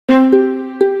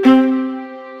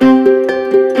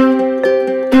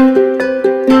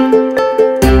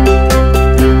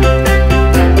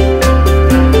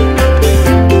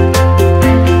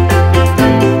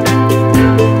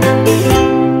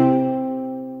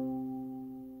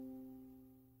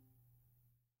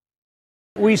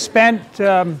we spent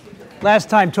last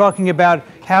time talking about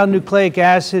how nucleic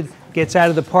acid gets out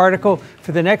of the particle.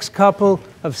 For the next couple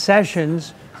of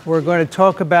sessions, we're going to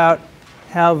talk about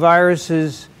how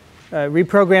viruses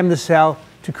reprogram the cell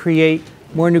to create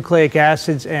more nucleic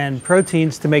acids and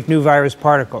proteins to make new virus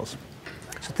particles.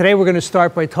 So today we're going to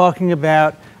start by talking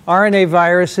about RNA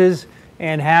viruses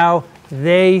and how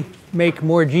they make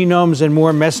more genomes and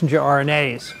more messenger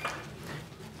RNAs.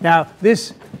 Now,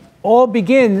 this all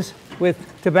begins with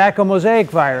tobacco mosaic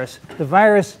virus,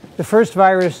 the first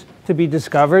virus to be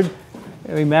discovered.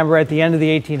 Remember, at the end of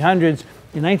the 1800s,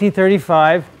 in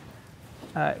 1935,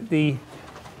 the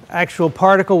actual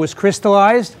particle was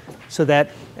crystallized so that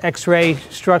X-ray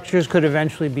structures could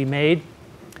eventually be made.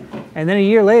 And then a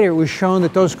year later, it was shown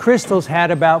that those crystals had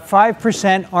about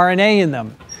 5% RNA in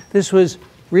them. This was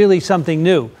really something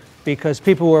new because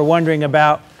people were wondering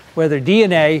about whether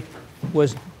DNA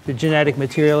was the genetic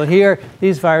material. And here,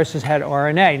 these viruses had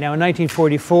RNA. Now, in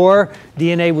 1944,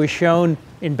 DNA was shown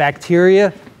in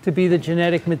bacteria to be the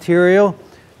genetic material.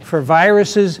 For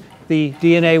viruses, the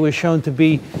DNA was shown to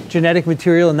be genetic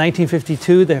material in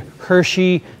 1952, the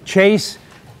Hershey-Chase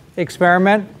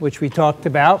experiment, which we talked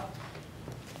about.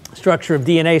 Structure of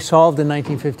DNA solved in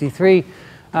 1953.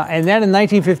 And then in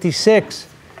 1956,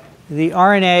 the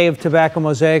RNA of tobacco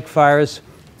mosaic virus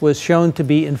was shown to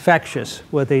be infectious.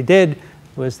 What they did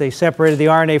was they separated the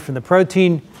RNA from the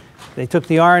protein. They took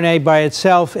the RNA by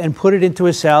itself and put it into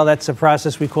a cell. That's the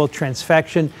process we call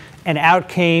transfection. And out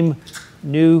came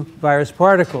new virus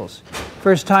particles.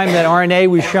 First time that RNA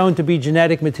was shown to be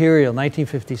genetic material,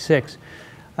 1956.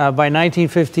 By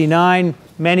 1959,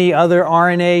 many other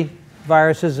RNA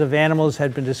viruses of animals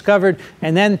had been discovered.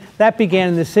 And then that began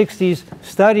in the 60s,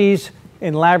 studies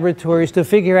in laboratories to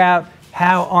figure out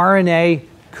how RNA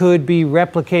could be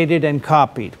replicated and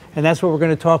copied. And that's what we're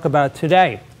going to talk about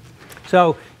today.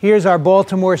 So here's our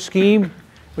Baltimore scheme,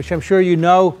 which I'm sure you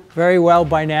know very well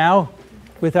by now,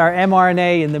 with our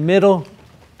mRNA in the middle.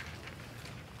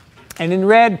 And in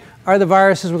red are the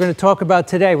viruses we're going to talk about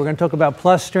today. We're going to talk about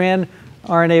plus-strand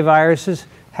RNA viruses,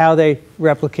 how they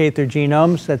replicate their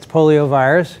genomes. That's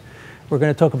poliovirus. We're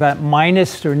going to talk about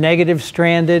minus or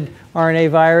negative-stranded RNA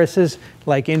viruses,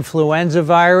 like influenza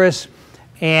virus,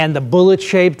 and the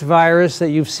bullet-shaped virus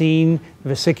that you've seen,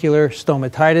 vesicular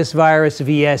stomatitis virus,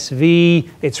 VSV.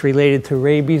 It's related to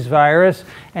rabies virus.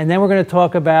 And then we're going to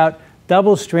talk about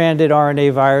double-stranded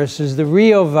RNA viruses, the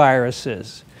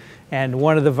reoviruses. And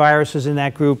one of the viruses in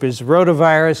that group is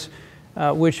rotavirus,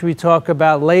 which we talk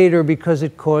about later because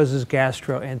it causes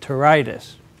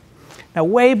gastroenteritis. Now,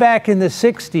 way back in the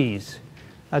 60s,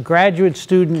 a graduate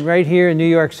student right here in New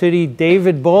York City,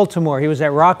 David Baltimore, he was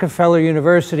at Rockefeller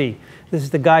University. This is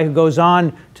the guy who goes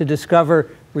on to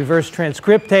discover reverse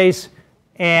transcriptase,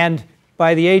 and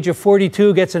by the age of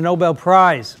 42 gets a Nobel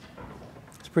Prize.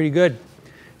 It's pretty good.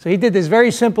 So he did this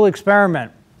very simple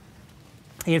experiment.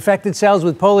 He infected cells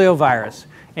with poliovirus,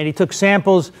 and he took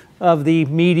samples of the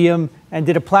medium and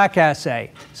did a plaque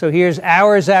assay. So here's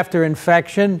hours after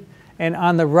infection, and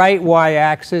on the right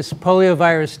y-axis,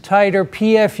 poliovirus titer,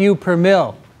 PFU per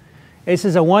mil. This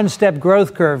is a one-step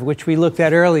growth curve, which we looked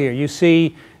at earlier. You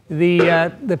see the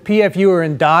PFU are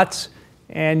in dots,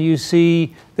 and you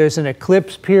see there's an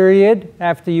eclipse period.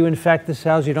 After you infect the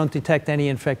cells, you don't detect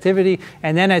any infectivity.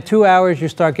 And then at 2 hours, you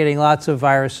start getting lots of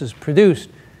viruses produced.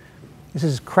 This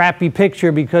is a crappy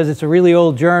picture because it's a really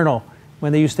old journal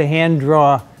when they used to hand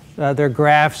draw their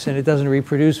graphs, and it doesn't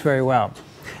reproduce very well.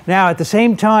 Now, at the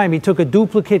same time, he took a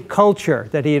duplicate culture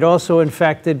that he had also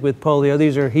infected with polio.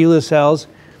 These are HeLa cells.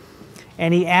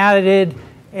 And he added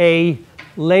a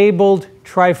labeled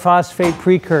triphosphate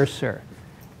precursor.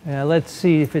 Let's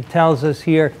see if it tells us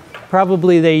here.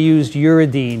 Probably they used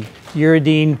uridine.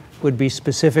 Uridine would be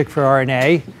specific for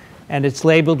RNA, and it's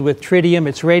labeled with tritium.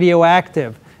 It's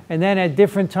radioactive. And then at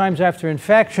different times after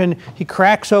infection, he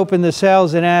cracks open the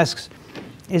cells and asks,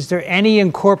 is there any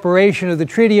incorporation of the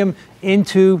tritium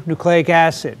into nucleic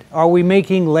acid? Are we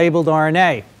making labeled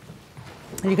RNA?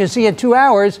 And you can see at 2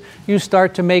 hours, you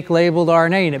start to make labeled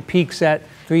RNA, and it peaks at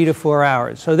 3 to 4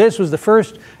 hours. So this was the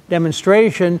first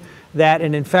demonstration that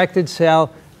an infected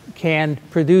cell can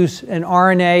produce an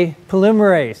RNA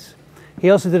polymerase. He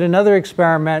also did another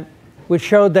experiment which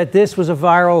showed that this was a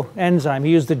viral enzyme.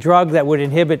 He used a drug that would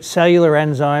inhibit cellular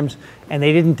enzymes, and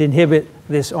they didn't inhibit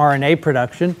this RNA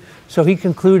production. So he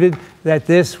concluded that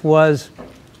this was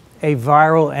a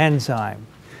viral enzyme.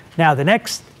 Now, the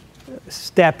next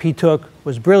step he took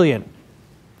was brilliant.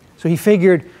 So he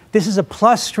figured this is a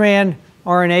plus-strand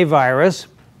RNA virus.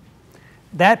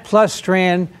 That plus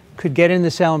strand could get in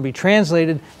the cell and be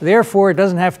translated. Therefore, it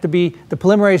doesn't have to be, the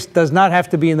polymerase does not have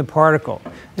to be in the particle.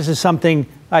 This is something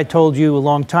I told you a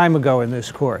long time ago in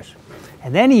this course.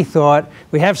 And then he thought,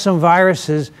 we have some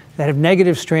viruses that have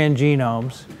negative strand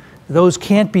genomes. Those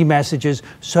can't be messages,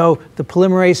 so the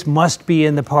polymerase must be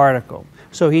in the particle.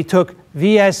 So he took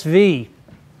VSV,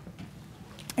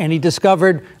 and he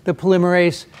discovered the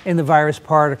polymerase in the virus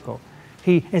particle.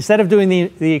 Instead of doing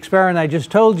the experiment I just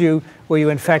told you, where you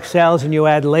infect cells and you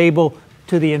add label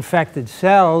to the infected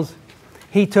cells,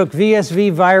 he took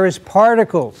VSV virus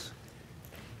particles.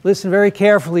 Listen very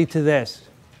carefully to this.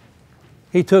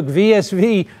 He took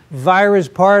VSV virus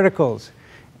particles,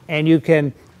 and you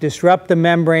can disrupt the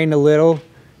membrane a little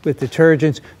with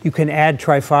detergents. You can add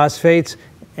triphosphates,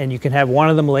 and you can have one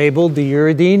of them labeled the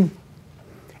uridine.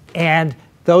 And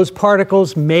those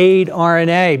particles made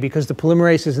RNA because the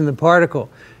polymerase is in the particle.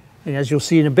 And as you'll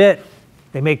see in a bit,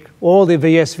 they make all the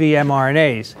VSV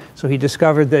mRNAs. So he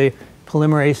discovered the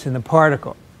polymerase in the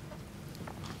particle.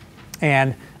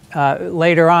 And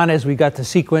later on, as we got to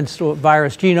sequence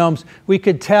virus genomes, we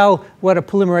could tell what a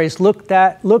polymerase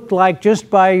looked like just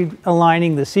by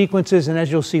aligning the sequences. And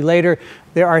as you'll see later,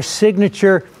 there are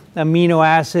signature amino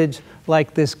acids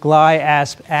like this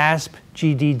GlyAsp-Asp,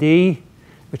 GDD,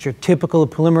 which are typical of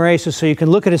polymerases. So you can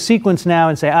look at a sequence now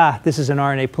and say, this is an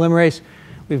RNA polymerase.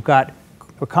 We've got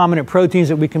recombinant proteins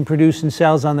that we can produce in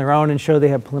cells on their own and show they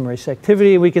have polymerase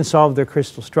activity. We can solve their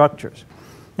crystal structures.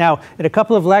 Now, in a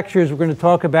couple of lectures, we're going to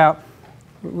talk about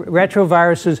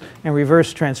retroviruses and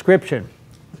reverse transcription.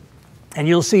 And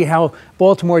you'll see how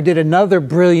Baltimore did another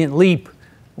brilliant leap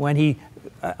when he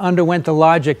underwent the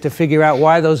logic to figure out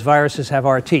why those viruses have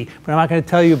RT. But I'm not going to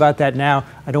tell you about that now.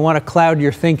 I don't want to cloud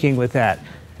your thinking with that,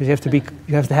 because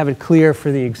you have to have it clear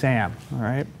for the exam, all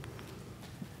right?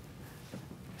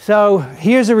 So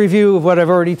here's a review of what I've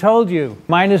already told you.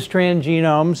 Minus strand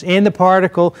genomes in the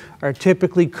particle are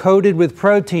typically coated with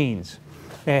proteins.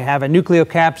 They have a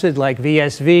nucleocapsid like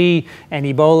VSV and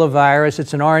Ebola virus.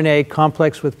 It's an RNA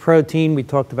complex with protein. We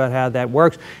talked about how that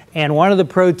works. And one of the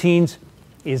proteins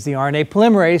is the RNA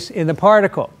polymerase in the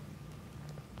particle.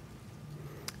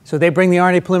 So they bring the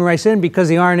RNA polymerase in because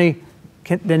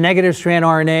the negative strand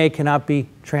RNA cannot be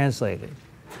translated.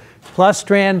 Plus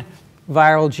strand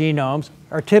viral genomes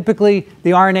are typically,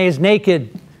 the RNA is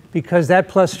naked because that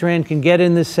plus strand can get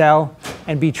in the cell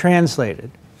and be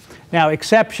translated. Now,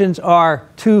 exceptions are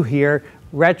two here,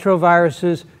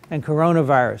 retroviruses and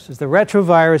coronaviruses. The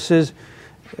retroviruses,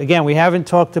 again, we haven't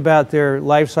talked about their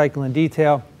life cycle in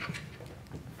detail.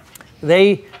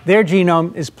 Their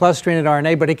genome is plus-stranded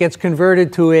RNA, but it gets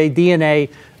converted to a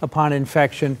DNA upon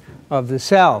infection of the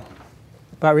cell.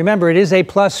 But remember, it is a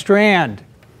plus strand.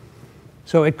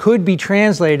 So it could be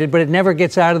translated, but it never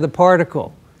gets out of the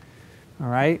particle. All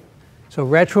right? So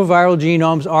retroviral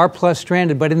genomes are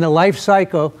plus-stranded, but in the life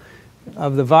cycle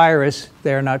of the virus,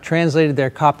 they're not translated, they're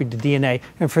copied to DNA.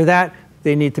 And for that,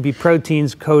 they need to be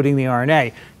proteins coding the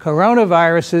RNA.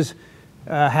 Coronaviruses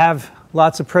have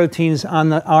lots of proteins on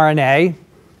the RNA.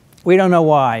 We don't know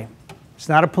why. It's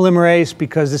not a polymerase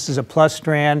because this is a plus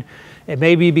strand. It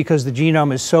may be because the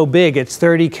genome is so big, it's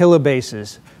 30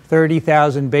 kilobases,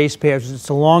 30,000 base pairs. It's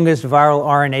the longest viral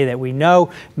RNA that we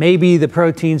know. Maybe the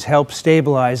proteins help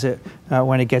stabilize it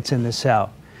when it gets in the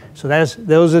cell. So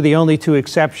those are the only two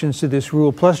exceptions to this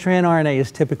rule. Plus strand RNA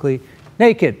is typically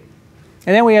naked.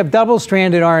 And then we have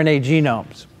double-stranded RNA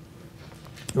genomes,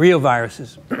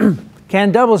 reoviruses.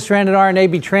 Can double-stranded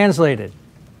RNA be translated?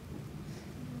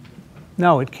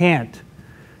 No, it can't.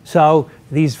 So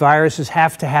these viruses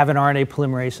have to have an RNA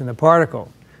polymerase in the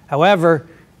particle. However,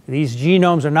 these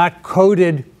genomes are not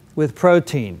coated with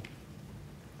protein.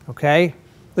 Okay?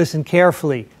 Listen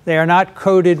carefully. They are not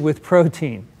coated with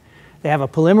protein. They have a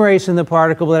polymerase in the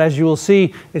particle, but as you will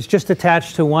see, it's just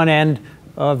attached to one end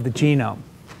of the genome.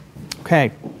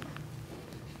 Okay.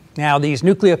 Now, these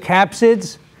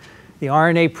nucleocapsids, the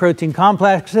RNA protein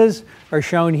complexes, are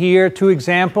shown here. Two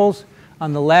examples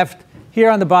on the left. Here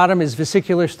on the bottom is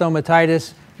vesicular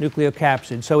stomatitis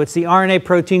nucleocapsid. So it's the RNA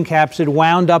protein capsid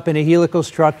wound up in a helical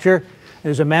structure.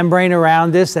 There's a membrane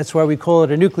around this. That's why we call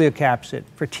it a nucleocapsid.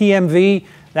 For TMV,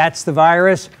 that's the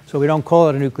virus, so we don't call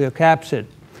it a nucleocapsid.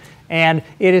 And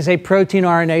it is a protein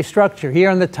RNA structure. Here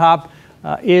on the top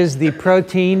is the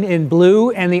protein in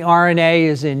blue, and the RNA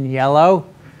is in yellow.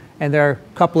 And there are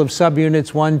a couple of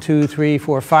subunits, 1, 2, 3,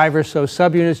 4, 5 or so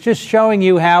subunits, just showing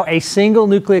you how a single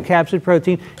nucleocapsid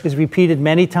protein is repeated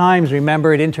many times.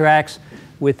 Remember, it interacts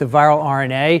with the viral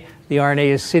RNA. The RNA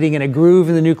is sitting in a groove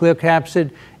in the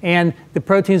nucleocapsid, and the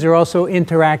proteins are also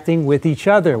interacting with each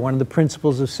other, one of the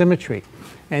principles of symmetry.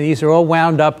 and these are all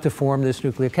wound up to form this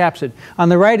nucleocapsid. On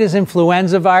the right is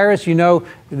influenza virus. You know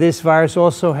this virus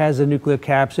also has a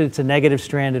nucleocapsid. It's a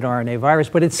negative-stranded RNA virus,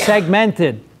 but it's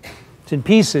segmented. It's in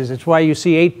pieces. That's why you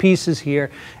see 8 pieces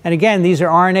here. And again, these are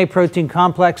RNA protein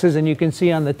complexes, and you can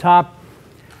see on the top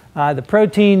the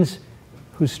proteins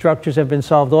whose structures have been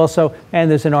solved also,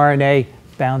 and there's an RNA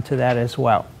bound to that as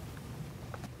well.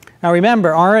 Now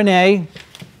remember, RNA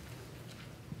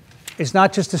is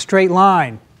not just a straight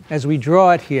line as we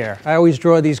draw it here. I always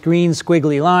draw these green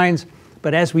squiggly lines,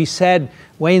 but as we said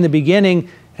way in the beginning, it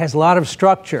has a lot of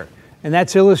structure, and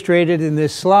that's illustrated in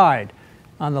this slide.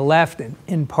 On the left,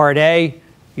 in part A,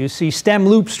 you see stem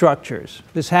loop structures.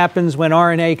 This happens when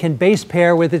RNA can base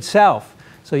pair with itself.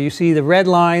 So you see the red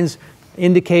lines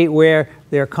indicate where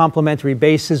there are complementary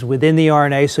bases within the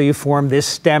RNA, so you form this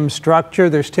stem structure.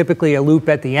 There's typically a loop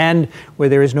at the end where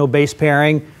there is no base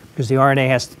pairing because the RNA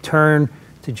has to turn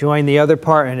to join the other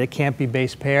part, and it can't be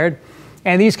base paired.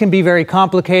 And these can be very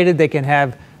complicated. They can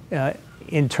have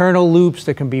internal loops,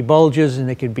 there can be bulges, and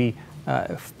they can be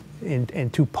in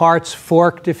 2 parts,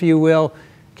 forked, if you will.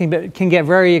 Can get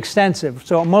very extensive.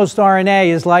 So most RNA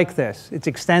is like this. It's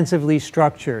extensively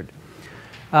structured.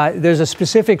 There's a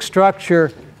specific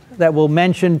structure that we'll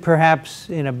mention perhaps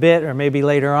in a bit or maybe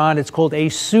later on. It's called a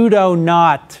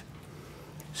pseudo-knot.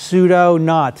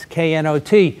 Pseudo-knot,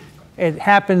 K-N-O-T. It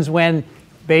happens when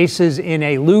bases in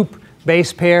a loop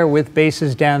base pair with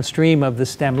bases downstream of the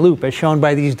stem loop, as shown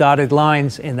by these dotted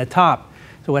lines in the top.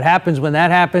 So what happens when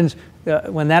that happens,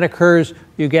 when that occurs,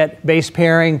 you get base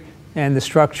pairing, and the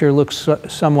structure looks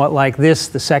somewhat like this,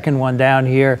 the second one down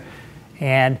here.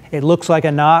 And it looks like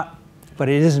a knot, but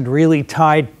it isn't really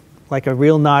tied like a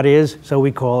real knot is, so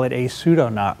we call it a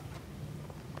pseudo-knot.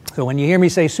 So when you hear me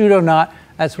say pseudo-knot,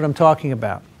 that's what I'm talking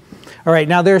about. All right,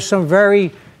 now there's some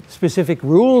very specific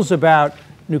rules about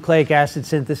nucleic acid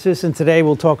synthesis, and today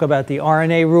we'll talk about the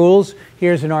RNA rules.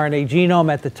 Here's an RNA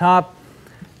genome at the top.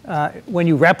 When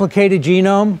you replicate a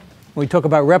genome, when we talk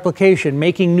about replication,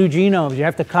 making new genomes, you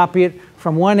have to copy it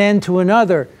from one end to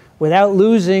another without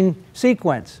losing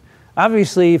sequence.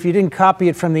 Obviously, if you didn't copy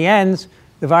it from the ends,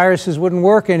 the viruses wouldn't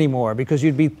work anymore because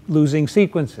you'd be losing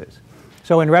sequences.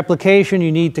 So in replication,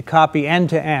 you need to copy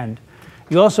end to end.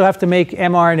 You also have to make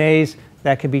mRNAs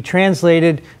that can be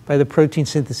translated by the protein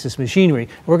synthesis machinery.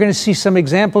 We're going to see some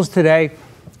examples today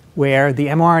where the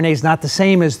mRNA is not the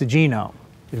same as the genome.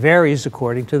 It varies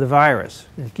according to the virus.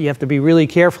 You have to be really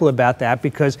careful about that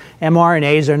because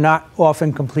mRNAs are not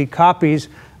often complete copies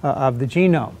of the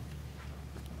genome.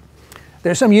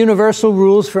 There's some universal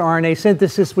rules for RNA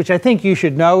synthesis, which I think you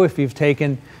should know if you've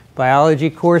taken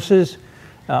biology courses.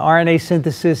 RNA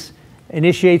synthesis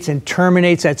initiates and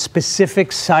terminates at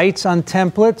specific sites on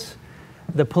templates.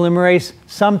 The polymerase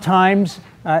sometimes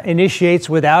initiates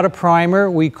without a primer.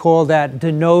 We call that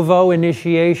de novo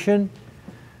initiation,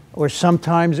 or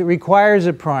sometimes it requires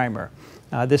a primer.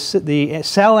 The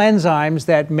cell enzymes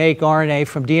that make RNA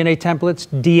from DNA templates,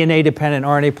 DNA-dependent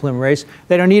RNA polymerase,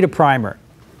 they don't need a primer.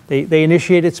 They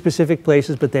initiate at specific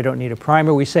places, but they don't need a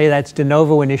primer. We say that's de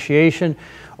novo initiation.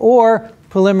 Or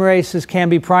polymerases can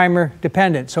be primer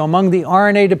dependent. So among the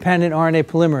RNA-dependent RNA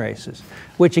polymerases,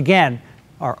 which again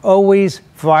are always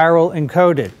viral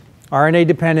encoded,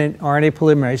 RNA-dependent RNA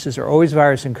polymerases are always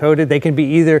virus encoded. They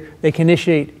can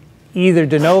initiate either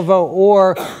de novo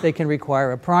or they can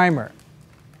require a primer.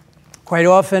 Quite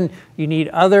often, you need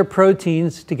other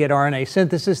proteins to get RNA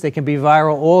synthesis. They can be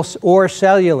viral or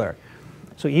cellular.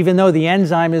 So even though the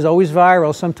enzyme is always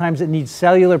viral, sometimes it needs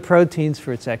cellular proteins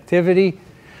for its activity.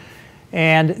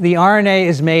 And the RNA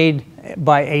is made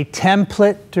by a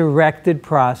template-directed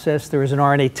process. There is an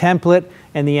RNA template,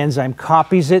 and the enzyme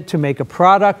copies it to make a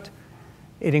product.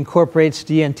 It incorporates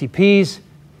dNTPs.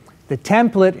 The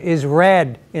template is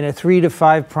read in a 3' to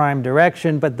 5'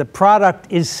 direction, but the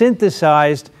product is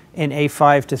synthesized in a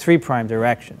 5' to 3'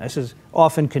 direction. This is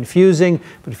often confusing,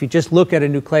 but if you just look at a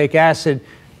nucleic acid,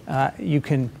 you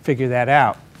can figure that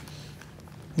out.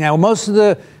 Now, most of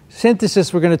the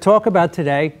synthesis we're going to talk about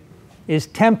today is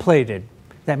templated.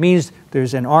 That means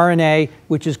there's an RNA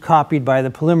which is copied by the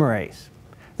polymerase.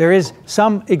 There is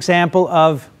some example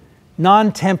of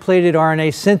non-templated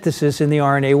RNA synthesis in the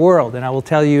RNA world, and I will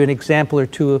tell you an example or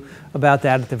two about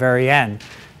that at the very end.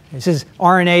 This is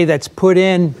RNA that's put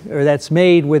in or that's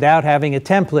made without having a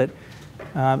template,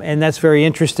 and that's very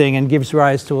interesting and gives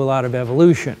rise to a lot of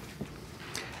evolution.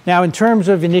 Now, in terms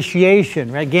of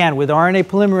initiation, again, with RNA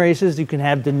polymerases, you can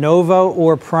have de novo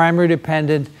or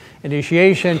primer-dependent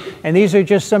initiation, and these are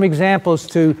just some examples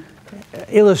to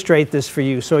illustrate this for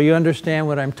you so you understand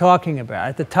what I'm talking about.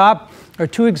 At the top are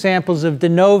 2 examples of de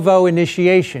novo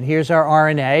initiation. Here's our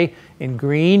RNA in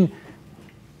green.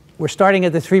 we're starting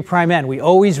at the 3' end. We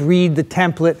always read the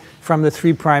template from the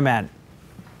 3' end.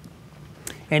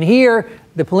 And here,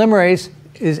 the polymerase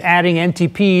is adding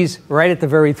NTPs right at the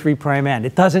very 3' end.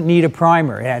 It doesn't need a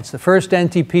primer. It adds the first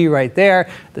NTP right there,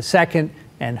 the second,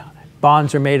 and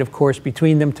bonds are made, of course,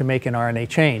 between them to make an RNA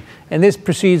chain. And this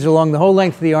proceeds along the whole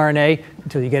length of the RNA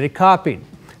until you get it copied.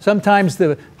 Sometimes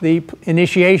the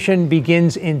initiation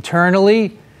begins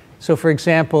internally. So for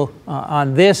example,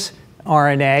 on this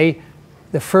RNA,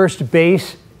 the first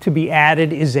base to be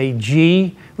added is a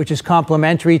G, which is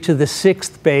complementary to the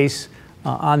 6th base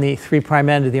on the 3'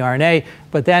 end of the RNA.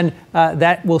 But then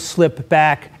that will slip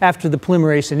back after the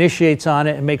polymerase initiates on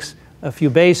it and makes a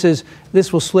few bases.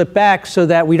 This will slip back so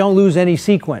that we don't lose any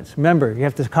sequence. Remember, you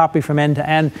have to copy from end to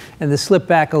end, and the slip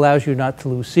back allows you not to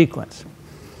lose sequence.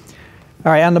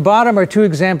 All right, on the bottom are two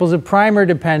examples of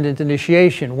primer-dependent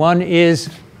initiation. One is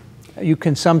you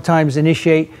can sometimes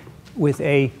initiate with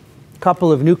a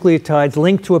couple of nucleotides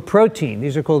linked to a protein.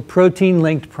 These are called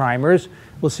protein-linked primers.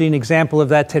 We'll see an example of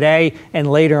that today and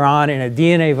later on in a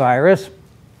DNA virus.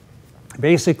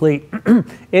 Basically,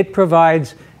 it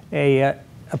provides a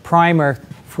primer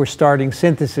for starting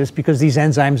synthesis because these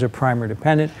enzymes are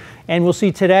primer-dependent. And we'll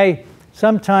see today,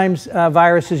 sometimes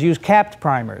viruses use capped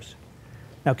primers.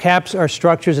 Now, caps are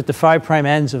structures at the 5'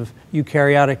 ends of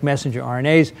eukaryotic messenger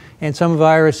RNAs, and some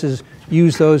viruses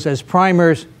use those as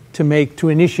primers to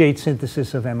initiate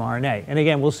synthesis of mRNA. And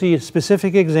again, we'll see a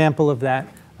specific example of that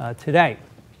today.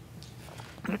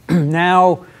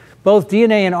 Now, both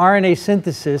DNA and RNA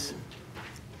synthesis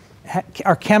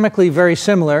are chemically very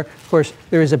similar. Of course,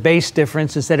 there is a base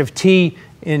difference. Instead of T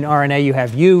in RNA, you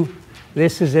have U.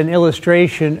 This is an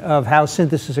illustration of how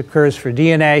synthesis occurs for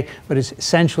DNA, but it's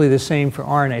essentially the same for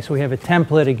RNA. So we have a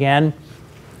template again.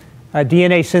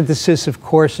 DNA synthesis, of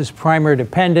course, is primer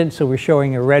dependent. So we're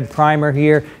showing a red primer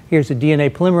here. Here's a DNA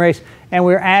polymerase. And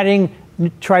we're adding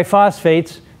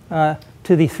triphosphates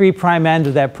to the 3' end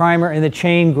of that primer, and the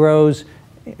chain grows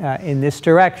in this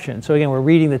direction. So again, we're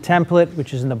reading the template,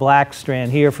 which is in the black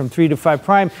strand here, from 3 to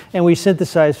 5', and we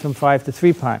synthesize from 5 to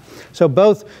 3'. So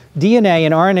both DNA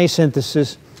and RNA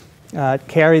synthesis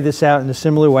carry this out in a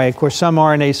similar way. Of course, some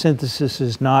RNA synthesis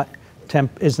is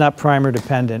not primer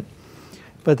dependent,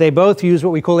 but they both use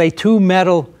what we call a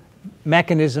two-metal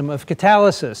mechanism of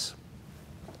catalysis.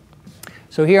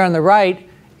 So here on the right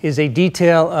is a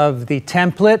detail of the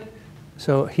template.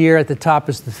 So here at the top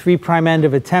is the 3' end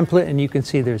of a template, and you can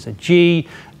see there's a G,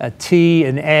 a T,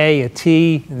 an A, a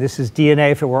T. And this is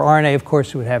DNA. If it were RNA, of course,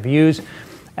 it would have U's.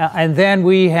 And then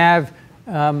we have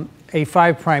a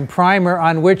 5' primer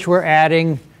on which we're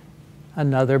adding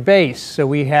another base. So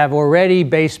we have already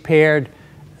base paired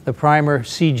the primer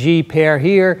CG pair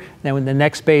here. Then when the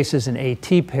next base is an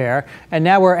AT pair. And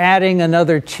now we're adding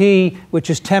another T,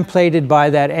 which is templated by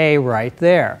that A right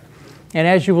there. And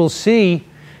as you will see,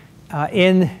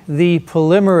 in the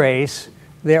polymerase,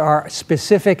 there are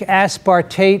specific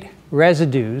aspartate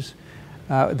residues.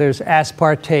 There's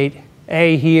aspartate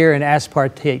A here and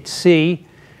aspartate C.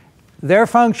 Their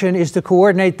function is to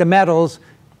coordinate the metals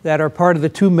that are part of the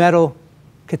two-metal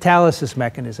catalysis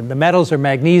mechanism. The metals are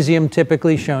magnesium,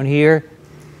 typically shown here,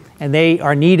 and they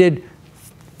are needed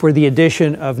for the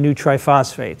addition of new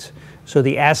triphosphates. So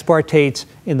the aspartates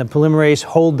in the polymerase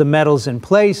hold the metals in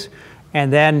place,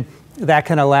 and then that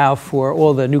can allow for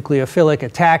all the nucleophilic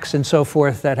attacks and so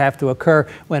forth that have to occur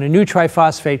when a new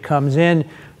triphosphate comes in.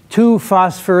 Two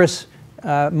phosphorus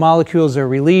molecules are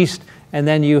released, and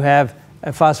then you have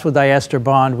a phosphodiester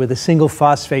bond with a single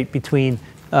phosphate between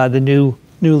the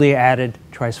newly added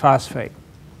triphosphate.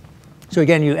 So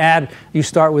again, you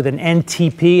start with an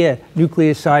NTP, a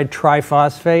nucleoside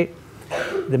triphosphate.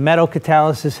 The metal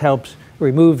catalysis helps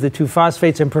remove the two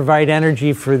phosphates and provide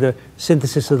energy for the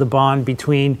synthesis of the bond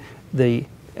between the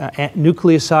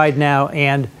nucleoside now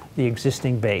and the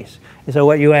existing base. And so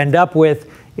what you end up with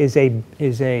is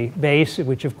a base,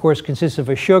 which of course consists of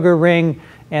a sugar ring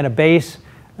and a base.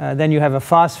 Then you have a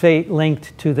phosphate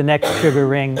linked to the next sugar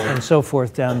ring and so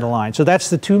forth down the line. So that's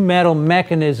the two-metal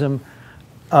mechanism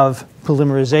of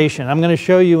polymerization. I'm going to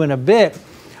show you in a bit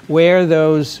where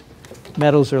those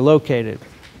metals are located.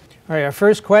 All right, our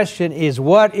first question is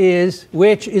which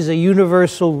is a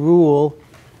universal rule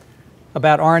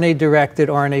about RNA-directed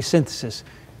RNA synthesis?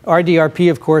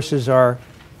 RDRP, of course, is our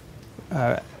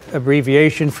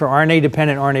abbreviation for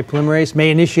RNA-dependent RNA polymerase, may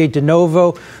initiate de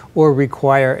novo or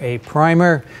require a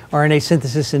primer. RNA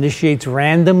synthesis initiates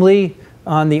randomly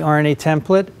on the RNA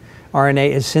template.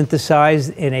 RNA is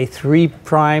synthesized in a 3'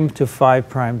 to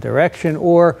 5' direction,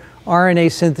 or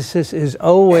RNA synthesis is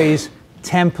always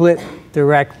template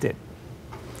directed.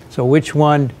 So which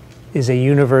one is a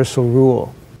universal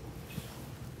rule?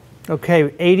 Okay,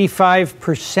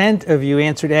 85% of you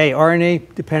answered A.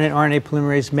 RNA-dependent RNA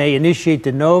polymerase may initiate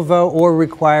de novo or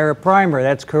require a primer.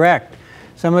 That's correct.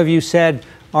 Some of you said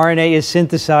RNA is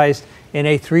synthesized in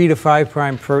a 3 to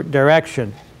 5'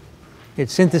 direction.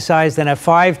 It's synthesized in a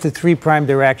 5 to 3'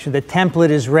 direction. The template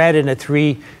is read in a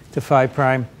 3 to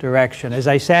 5' direction. As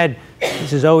I said,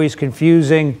 this is always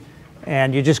confusing,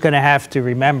 and you're just going to have to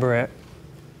remember it.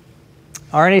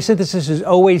 RNA synthesis is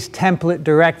always template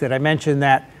directed. I mentioned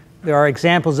that there are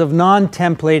examples of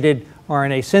non-templated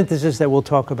RNA synthesis that we'll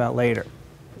talk about later.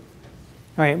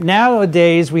 All right,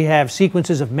 nowadays we have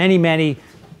sequences of many, many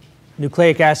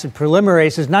nucleic acid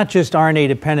polymerases, not just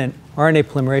RNA-dependent RNA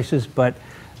polymerases, but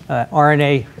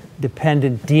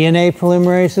RNA-dependent DNA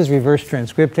polymerases, reverse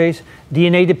transcriptase,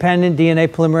 DNA-dependent DNA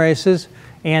polymerases,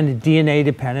 and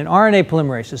DNA-dependent RNA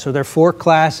polymerases. So there are 4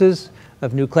 classes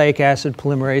of nucleic acid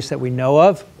polymerase that we know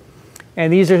of.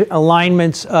 And these are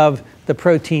alignments of the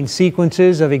protein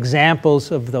sequences of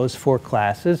examples of those 4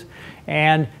 classes.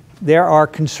 And there are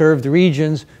conserved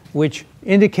regions which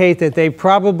indicate that they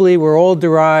probably were all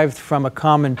derived from a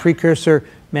common precursor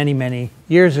many, many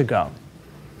years ago.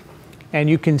 And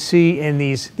you can see in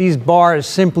these bars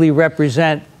simply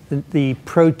represent the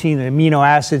protein, the amino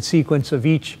acid sequence of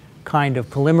each kind of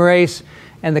polymerase.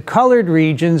 And the colored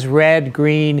regions, red,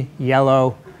 green,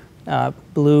 yellow,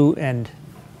 blue, and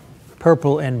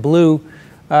purple and blue,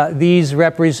 these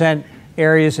represent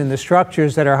areas in the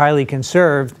structures that are highly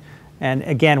conserved. And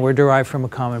again, were derived from a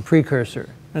common precursor.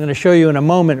 I'm going to show you in a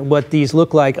moment what these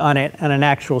look like on an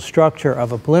actual structure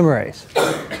of a polymerase.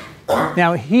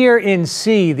 Now here in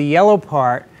C, the yellow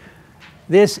part,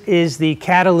 this is the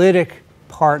catalytic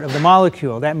part of the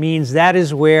molecule. That means that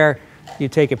is where you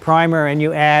take a primer and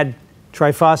you add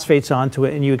triphosphates onto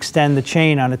it and you extend the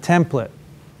chain on a template.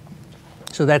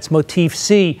 So that's motif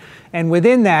C. And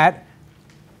within that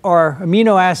are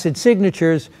amino acid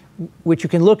signatures which you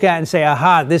can look at and say,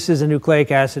 aha, this is a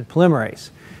nucleic acid polymerase.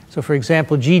 So for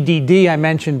example, GDD I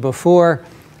mentioned before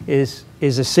is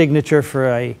a signature for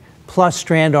a plus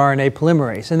strand RNA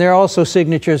polymerase. And there are also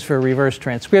signatures for reverse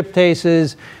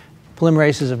transcriptases,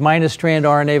 polymerases of minus strand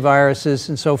RNA viruses,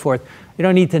 and so forth. You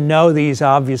don't need to know these,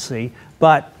 obviously,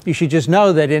 but you should just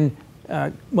know that in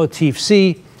motif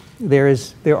C, there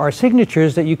are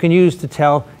signatures that you can use to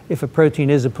tell if a protein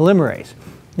is a polymerase.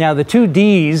 Now, the 2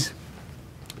 Ds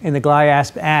in the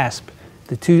GlyAsp-Asp,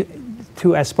 the two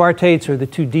aspartates or the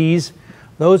 2 Ds,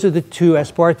 those are the 2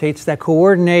 aspartates that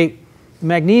coordinate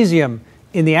magnesium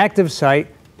in the active site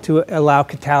to allow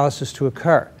catalysis to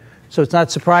occur. So it's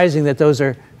not surprising that those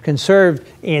are conserved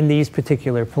in these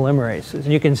particular polymerases.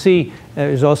 And you can see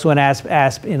there's also an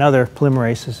asp-asp in other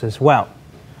polymerases as well.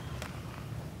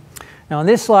 Now on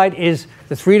this slide is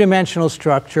the 3-dimensional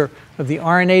structure of the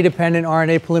RNA-dependent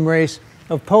RNA polymerase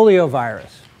of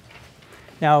poliovirus.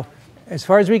 Now, as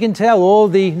far as we can tell, all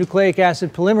the nucleic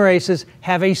acid polymerases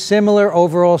have a similar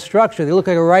overall structure. They look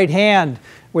like a right hand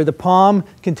where the palm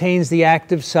contains the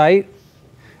active site,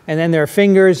 and then there are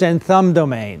fingers and thumb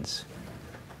domains.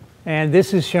 And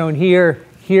this is shown here.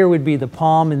 Here would be the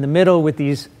palm in the middle with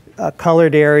these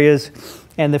colored areas,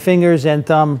 and the fingers and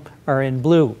thumb are in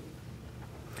blue.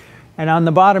 And on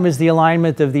the bottom is the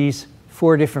alignment of these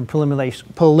 4 different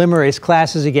polymerase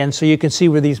classes again, so you can see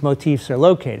where these motifs are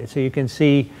located. So you can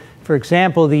see, for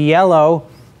example, the yellow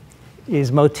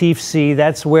is motif C.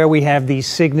 That's where we have these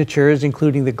signatures,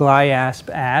 including the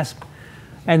GlyAsp-Asp.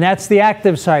 And that's the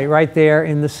active site right there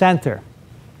in the center.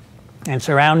 And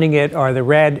surrounding it are the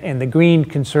red and the green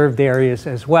conserved areas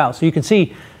as well. So you can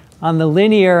see on the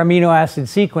linear amino acid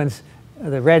sequence,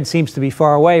 the red seems to be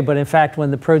far away, but in fact, when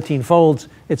the protein folds,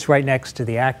 it's right next to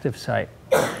the active site.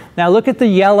 Now look at the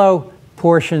yellow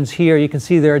portions here. You can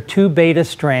see there are 2 beta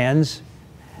strands.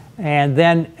 And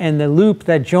then in the loop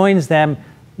that joins them,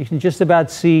 you can just about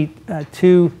see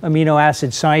 2 amino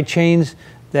acid side chains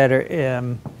that are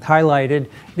highlighted.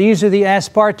 These are the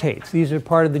aspartates. These are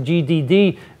part of the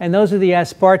GDD, and those are the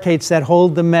aspartates that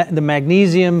hold the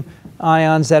magnesium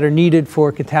ions that are needed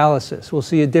for catalysis. We'll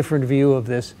see a different view of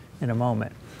this in a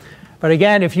moment. But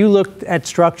again, if you look at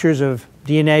structures of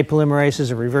DNA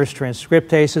polymerases or reverse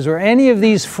transcriptases or any of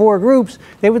these 4 groups,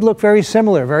 they would look very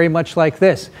similar, very much like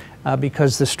this,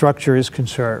 because the structure is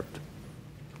conserved.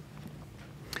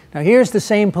 Now here's the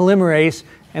same polymerase,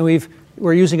 and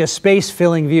we're using a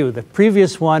space-filling view. The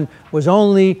previous one was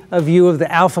only a view of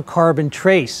the alpha carbon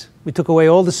trace. We took away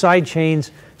all the side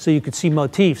chains so you could see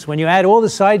motifs. When you add all the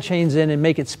side chains in and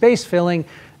make it space-filling,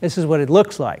 this is what it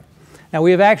looks like. Now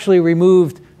we have actually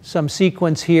removed some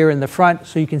sequence here in the front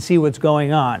so you can see what's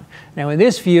going on. Now in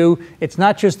this view, it's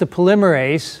not just the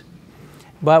polymerase,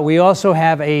 but we also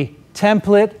have a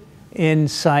template in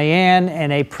cyan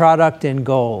and a product in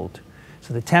gold.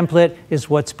 So the template is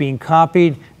what's being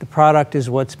copied, the product is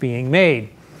what's being made.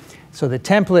 So the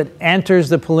template enters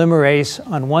the polymerase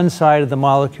on one side of the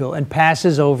molecule and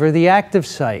passes over the active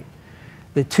site.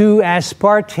 The two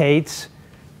aspartates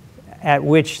at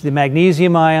which the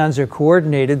magnesium ions are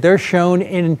coordinated, they're shown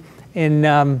in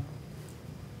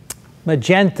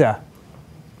magenta,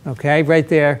 okay, right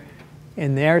there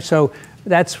in there. So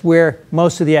that's where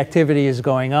most of the activity is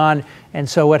going on. And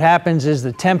so what happens is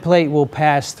the template will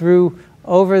pass through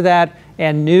over that,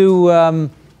 and new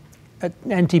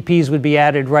NTPs would be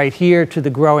added right here to the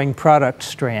growing product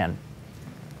strand.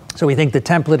 So we think the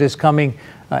template is coming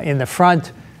in the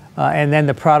front, and then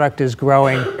the product is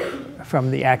growing from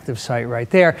the active site right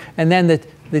there. And then the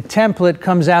template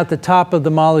comes out the top of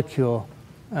the molecule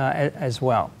as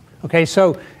well. Okay,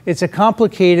 so it's a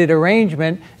complicated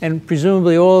arrangement, and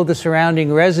presumably all of the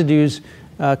surrounding residues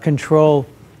control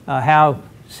how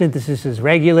synthesis is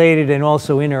regulated and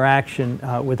also interaction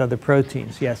with other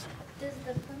proteins. Yes? Does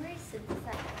the polymerase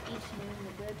synthesize each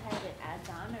new nucleotide it adds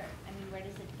on, or I mean, where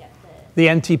does it get the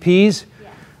NTPs?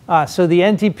 Yeah. So the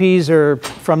NTPs are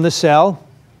from the cell.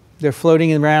 They're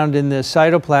floating around in the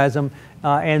cytoplasm,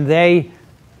 and they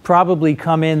probably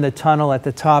come in the tunnel at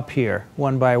the top here,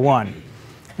 one by one.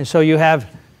 And so you have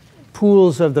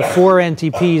pools of the 4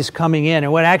 NTPs coming in.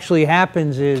 And what actually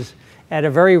happens is, at a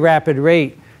very rapid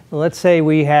rate, let's say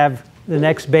we have the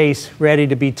next base ready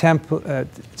to be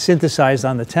synthesized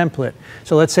on the template.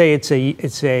 So let's say it's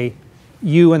a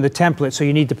U in the template, so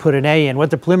you need to put an A in.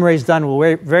 What the polymerase done will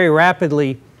very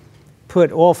rapidly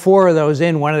put all 4 of those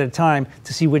in one at a time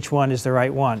to see which one is the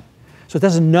right one. So it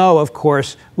doesn't know, of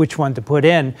course, which one to put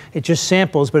in. It just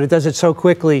samples, but it does it so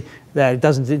quickly that it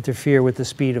doesn't interfere with the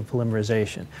speed of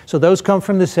polymerization. So those come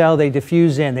from the cell, they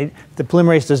diffuse in. The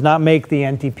polymerase does not make the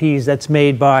NTPs. That's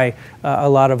made by a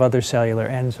lot of other cellular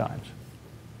enzymes.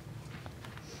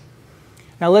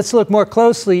 Now let's look more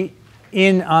closely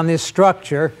in on this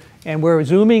structure, and we're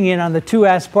zooming in on the 2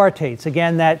 aspartates.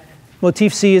 Again, that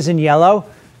motif C is in yellow,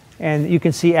 and you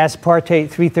can see aspartate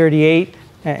 338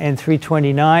 and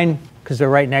 329, because they're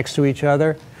right next to each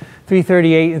other,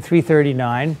 338 and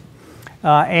 339.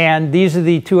 And these are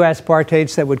the 2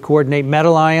 aspartates that would coordinate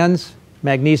metal ions,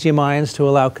 magnesium ions, to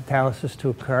allow catalysis to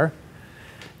occur.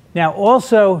 Now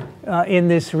also in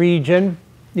this region,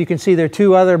 you can see there are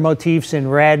 2 other motifs in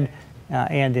red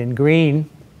and in green.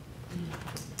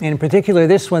 And in particular,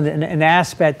 this one, an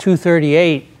asp at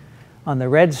 238 on the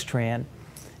red strand,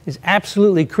 is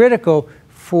absolutely critical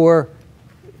for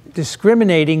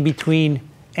discriminating between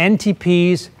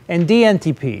NTPs and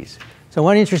dNTPs. So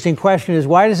one interesting question is,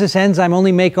 why does this enzyme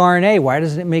only make RNA? Why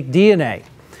doesn't it make DNA?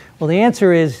 Well, the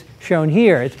answer is shown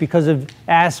here. It's because of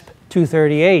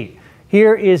ASP238.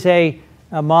 Here is a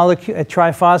molecule, a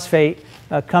triphosphate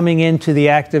coming into the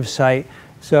active site.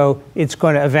 So it's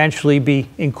going to eventually be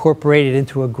incorporated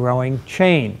into a growing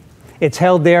chain. It's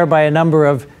held there by a number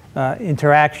of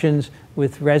interactions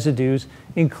with residues,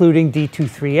 including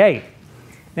D238.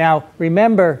 Now,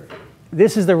 remember,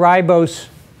 this is the ribose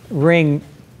ring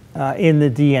in the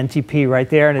dNTP right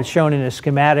there, and it's shown in a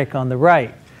schematic on the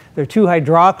right. There are 2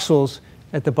 hydroxyls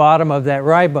at the bottom of that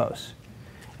ribose.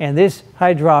 And this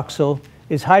hydroxyl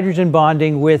is hydrogen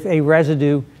bonding with a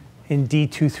residue in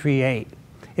D238.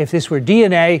 If this were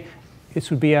DNA, this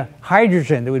would be a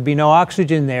hydrogen. There would be no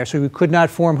oxygen there, so we could not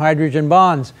form hydrogen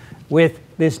bonds with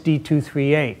this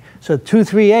D238. So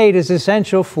 238 is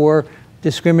essential for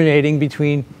discriminating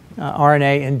between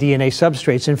RNA and DNA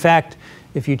substrates. In fact,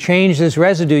 if you change this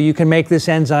residue, you can make this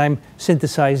enzyme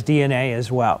synthesize DNA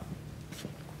as well.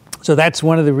 So that's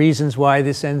one of the reasons why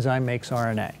this enzyme makes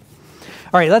RNA.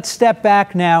 All right, let's step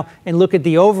back now and look at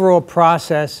the overall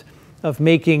process of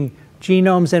making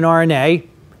genomes and RNA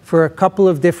for a couple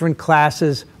of different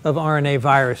classes of RNA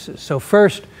viruses. So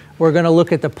first, we're going to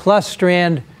look at the plus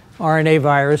strand RNA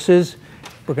viruses.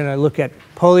 We're going to look at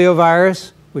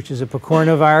poliovirus, which is a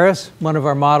picornavirus, one of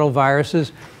our model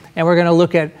viruses. And we're going to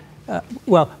look at,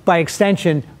 well, by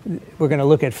extension, we're going to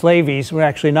look at flavies. We're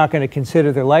actually not going to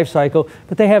consider their life cycle,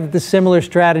 but they have the similar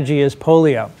strategy as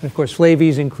polio. And of course,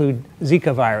 flavies include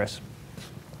Zika virus.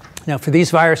 Now, for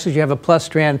these viruses, you have a plus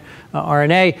strand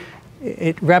RNA.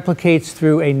 It replicates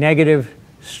through a negative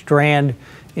strand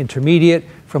intermediate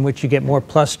from which you get more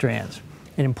plus strands.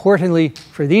 And importantly,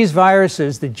 for these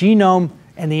viruses, the genome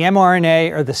and the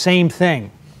mRNA are the same thing.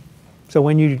 So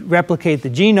when you replicate the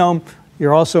genome,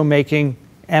 you're also making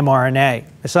mRNA.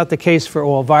 It's not the case for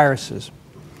all viruses.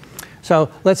 So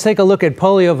let's take a look at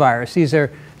poliovirus. These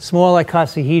are small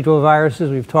icosahedral viruses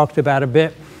we've talked about a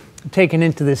bit, taken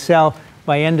into the cell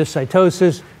by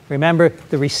endocytosis. Remember,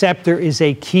 the receptor is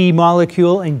a key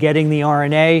molecule in getting the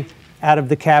RNA out of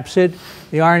the capsid.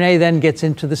 The RNA then gets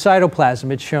into the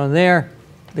cytoplasm. It's shown there,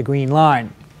 the green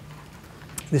line.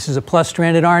 This is a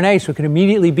plus-stranded RNA, so it can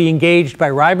immediately be engaged by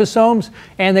ribosomes,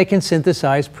 and they can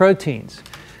synthesize proteins.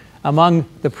 Among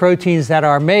the proteins that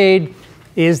are made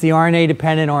is the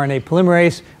RNA-dependent RNA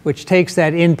polymerase, which takes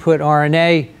that input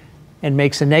RNA and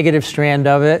makes a negative strand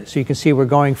of it. So you can see we're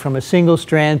going from a single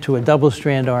strand to a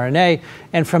double-strand RNA,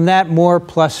 and from that, more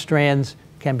plus strands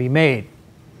can be made.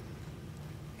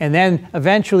 And then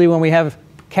eventually, when we have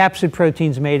capsid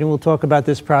proteins made, and we'll talk about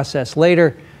this process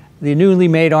later, the newly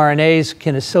made RNAs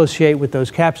can associate with those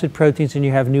capsid proteins, and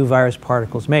you have new virus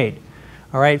particles made.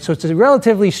 All right, so it's a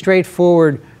relatively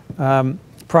straightforward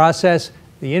process.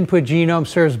 The input genome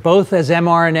serves both as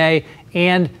mRNA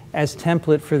and as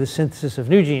template for the synthesis of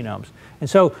new genomes. And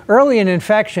so early in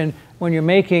infection, when you're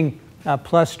making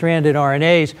plus-stranded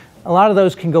RNAs, a lot of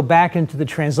those can go back into the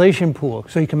translation pool,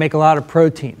 so you can make a lot of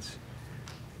proteins.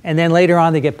 And then later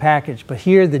on, they get packaged. But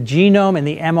here, the genome and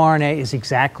the mRNA is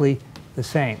exactly the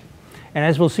same. And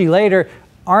as we'll see later,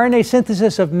 RNA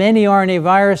synthesis of many RNA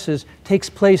viruses takes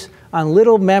place on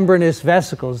little membranous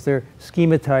vesicles, they're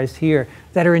schematized here,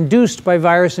 that are induced by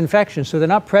virus infection, so they're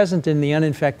not present in the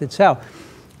uninfected cell.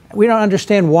 We don't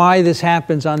understand why this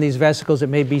happens on these vesicles. It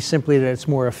may be simply that it's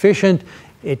more efficient.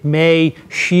 It may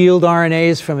shield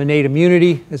RNAs from innate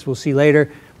immunity, as we'll see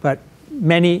later, but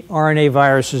many RNA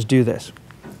viruses do this.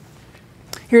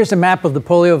 Here's a map of the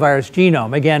poliovirus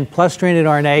genome. Again, plus-stranded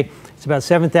RNA. It's about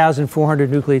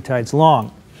 7,400 nucleotides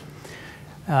long.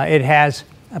 It has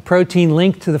a protein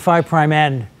linked to the 5'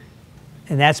 end,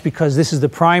 and that's because this is the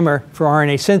primer for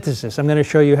RNA synthesis. I'm going to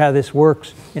show you how this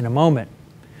works in a moment.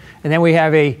 And then we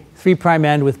have a 3'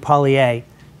 end with poly A.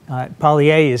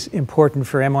 Poly A is important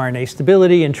for mRNA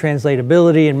stability and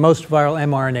translatability, and most viral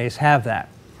mRNAs have that.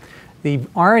 The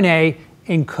RNA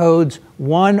encodes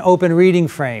one open reading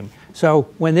frame. So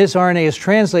when this RNA is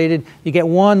translated, you get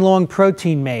one long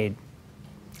protein made.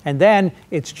 And then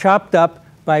it's chopped up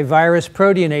by virus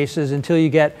proteinases until you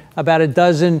get about a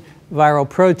dozen viral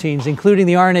proteins, including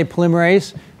the RNA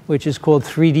polymerase, which is called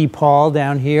 3D Pol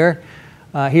down here.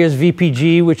 Here's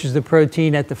VPG, which is the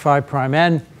protein at the 5'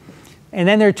 end. And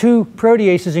then there are two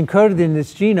proteases encoded in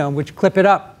this genome, which clip it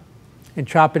up and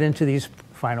chop it into these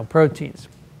final proteins.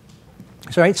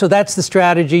 So that's the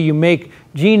strategy. You make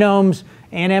genomes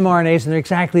and mRNAs, and they're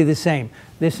exactly the same.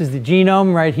 This is the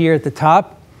genome right here at the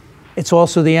top. It's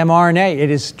also the mRNA. It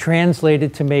is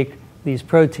translated to make these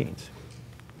proteins.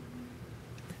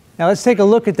 Now let's take a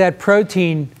look at that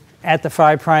protein at the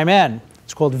 5' end.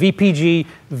 It's called VPG,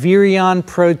 virion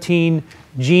protein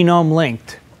genome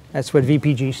linked. That's what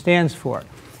VPG stands for.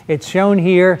 It's shown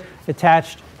here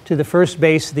attached to the first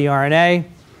base of the RNA.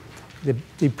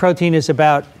 The protein is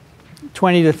about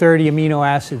 20 to 30 amino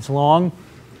acids long,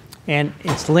 and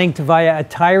it's linked via a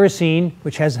tyrosine,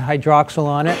 which has a hydroxyl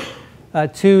on it,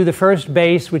 to the first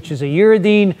base, which is a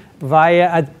uridine,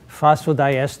 via a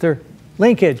phosphodiester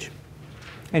linkage.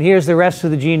 And here's the rest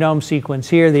of the genome sequence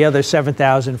here, the other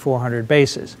 7,400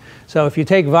 bases. So if you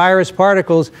take virus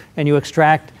particles and you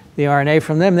extract the RNA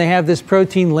from them, they have this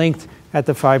protein linked at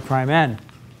the 5' end.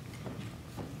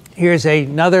 Here's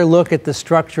another look at the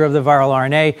structure of the viral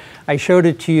RNA. I showed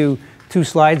it to you 2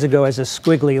 slides ago as a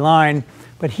squiggly line.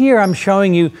 But here I'm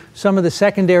showing you some of the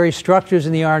secondary structures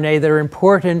in the RNA that are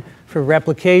important for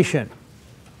replication.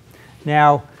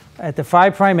 Now, at the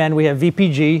 5' end, we have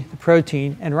VPG, the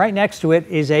protein, and right next to it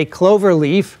is a clover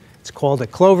leaf. It's called a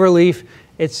clover leaf.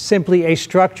 It's simply a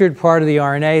structured part of the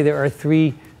RNA. There are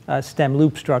 3 stem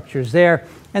loop structures there,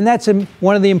 and that's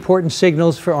one of the important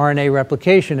signals for RNA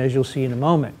replication, as you'll see in a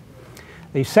moment.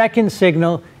 The second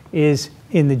signal is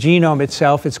in the genome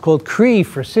itself. It's called CRE,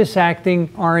 for cis-acting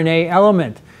RNA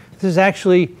element. This is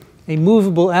actually a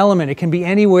movable element. It can be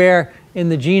anywhere in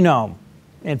the genome,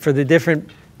 and for the different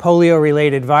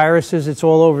polio-related viruses, it's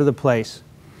all over the place.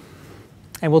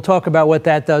 And we'll talk about what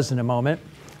that does in a moment.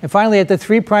 And finally, at the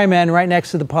 3' end, right next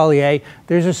to the poly A,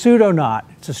 there's a pseudoknot.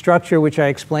 It's a structure which I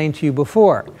explained to you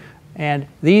before. And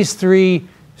these 3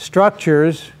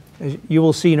 structures, you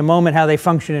will see in a moment how they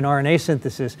function in RNA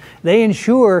synthesis. They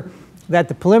ensure that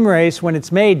the polymerase, when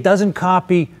it's made, doesn't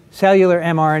copy cellular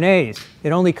mRNAs.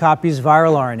 It only copies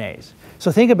viral RNAs.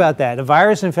 So think about that. A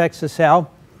virus infects a cell,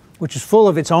 which is full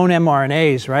of its own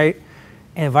mRNAs, right?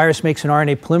 And a virus makes an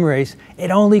RNA polymerase.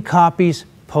 It only copies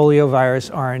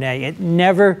poliovirus RNA. It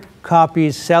never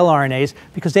copies cell RNAs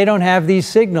because they don't have these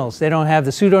signals. They don't have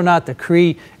the pseudoknot, the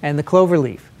CRE, and the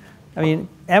cloverleaf. I mean,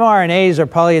 mRNAs are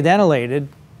polyadenylated,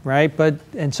 right?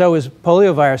 And so is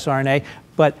poliovirus RNA.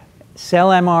 But cell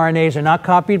mRNAs are not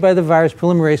copied by the virus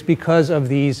polymerase because of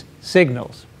these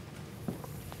signals.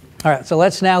 All right, so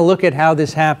let's now look at how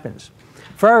this happens.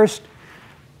 First,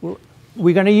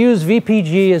 we're going to use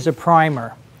VPG as a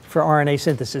primer for RNA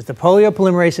synthesis. The polio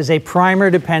polymerase is a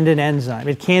primer-dependent enzyme.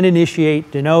 It can't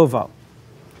initiate de novo.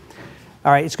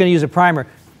 All right, it's going to use a primer.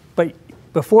 But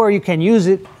before you can use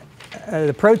it,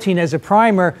 the protein as a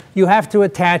primer, you have to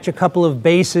attach a couple of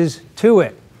bases to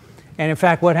it. And in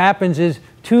fact, what happens is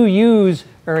 2 U's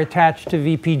are attached to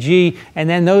VPG, and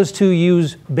then those 2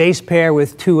 U's base pair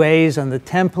with 2 A's on the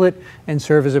template and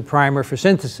serve as a primer for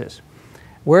synthesis.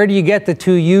 Where do you get the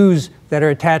 2 U's that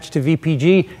are attached to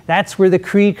VPG? That's where the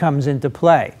CRE comes into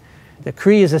play. The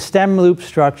CRE is a stem loop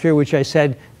structure, which I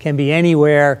said can be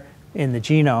anywhere in the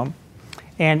genome.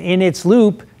 And in its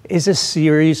loop is a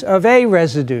series of A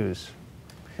residues.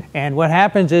 And what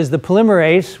happens is the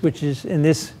polymerase, which is in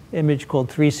this image called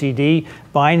 3CD,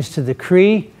 binds to the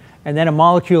CRE, and then a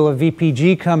molecule of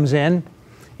VPG comes in,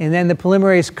 and then the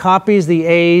polymerase copies the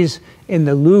A's in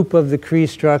the loop of the CRE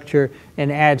structure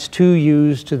and adds 2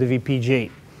 U's to the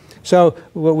VPG. So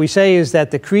what we say is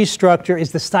that the CRE structure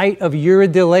is the site of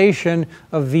uridylation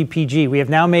of VPG. We have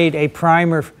now made a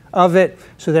primer of it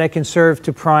so that it can serve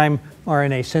to prime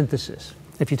RNA synthesis.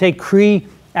 If you take CRE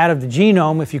out of the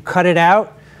genome, if you cut it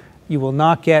out, you will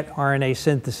not get RNA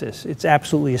synthesis. It's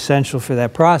absolutely essential for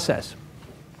that process.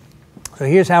 So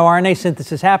here's how RNA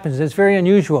synthesis happens. It's very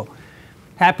unusual.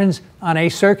 Happens on a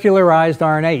circularized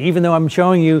RNA. Even though I'm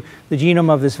showing you the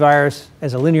genome of this virus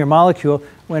as a linear molecule,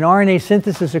 when RNA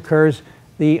synthesis occurs,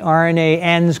 the RNA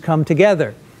ends come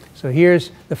together. So here's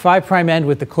the 5' end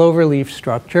with the cloverleaf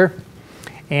structure,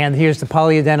 and here's the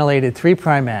polyadenylated 3'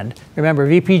 end. Remember,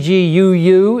 VPG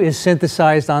UU is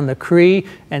synthesized on the CRE,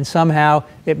 and somehow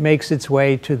it makes its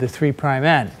way to the 3'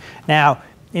 end. Now,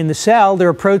 in the cell, there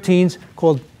are proteins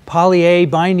called poly-A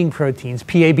binding proteins,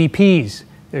 PABPs.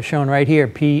 They're shown right here,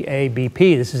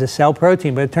 PABP. This is a cell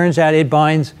protein, but it turns out it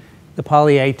binds the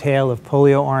poly-A tail of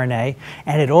polio RNA,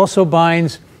 and it also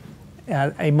binds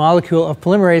a molecule of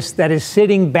polymerase that is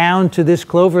sitting bound to this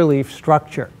cloverleaf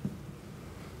structure.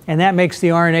 And that makes the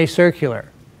RNA circular.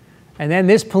 And then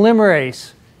this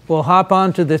polymerase will hop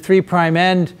onto the 3'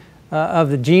 end of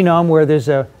the genome where there's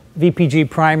a VPG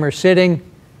primer sitting,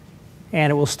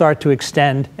 and it will start to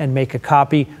extend and make a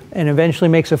copy, and eventually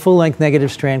makes a full-length negative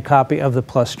strand copy of the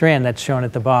plus strand that's shown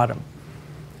at the bottom.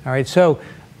 All right, so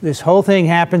this whole thing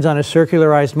happens on a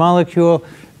circularized molecule.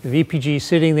 The VPG is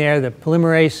sitting there. The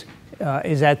polymerase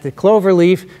is at the clover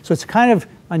leaf. So it's kind of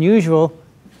unusual.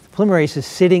 The polymerase is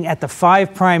sitting at the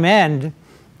 5' end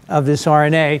of this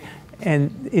RNA,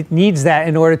 and it needs that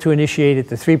in order to initiate at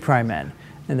the 3' end.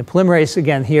 And the polymerase,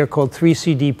 again, here called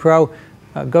 3CD Pro,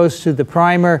 goes to the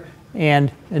primer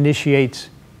and initiates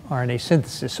RNA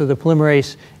synthesis. So the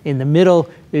polymerase in the middle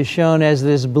is shown as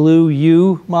this blue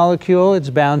U molecule. It's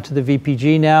bound to the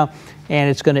VPG now, and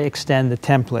it's going to extend the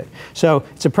template. So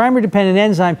it's a primer-dependent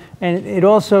enzyme, and it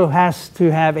also has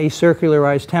to have a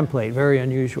circularized template, very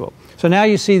unusual. So now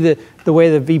you see the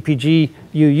way the VPG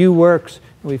UU works.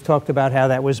 We've talked about how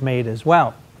that was made as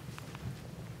well.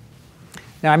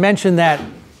 Now I mentioned that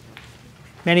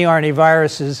many RNA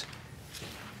viruses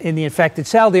in the infected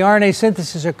cell, the RNA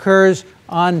synthesis occurs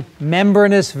on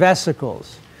membranous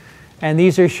vesicles. And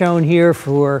these are shown here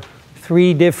for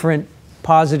 3 different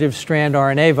positive strand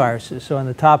RNA viruses. So on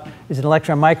the top is an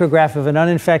electron micrograph of an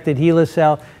uninfected HeLa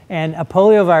cell and a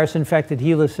poliovirus infected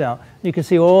HeLa cell. You can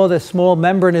see all the small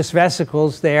membranous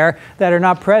vesicles there that are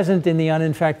not present in the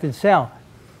uninfected cell.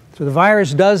 So the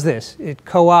virus does this. It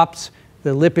co-opts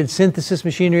the lipid synthesis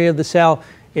machinery of the cell.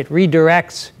 It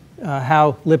redirects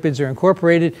how lipids are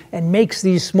incorporated and makes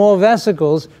these small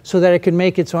vesicles so that it can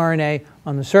make its RNA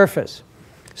on the surface.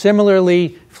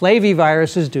 Similarly,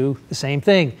 flaviviruses do the same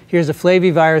thing. Here's a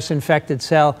flavivirus infected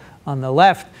cell on the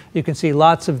left. You can see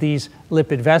lots of these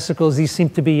lipid vesicles. These seem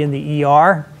to be in the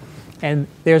ER. And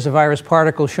there's a virus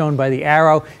particle shown by the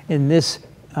arrow. In this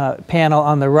panel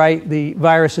on the right, the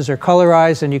viruses are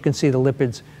colorized, and you can see the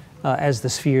lipids as the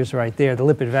spheres right there, the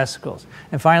lipid vesicles.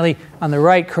 And finally, on the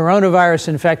right, coronavirus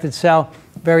infected cell,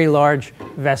 very large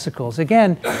vesicles.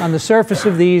 Again, on the surface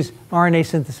of these, RNA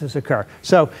synthesis occur.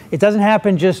 So it doesn't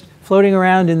happen just floating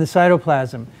around in the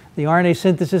cytoplasm. The RNA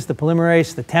synthesis, the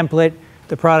polymerase, the template,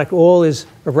 the product, all is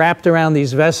wrapped around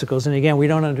these vesicles. And again, we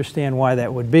don't understand why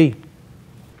that would be.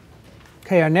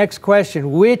 Okay, our next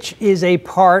question, which is a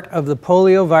part of the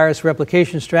poliovirus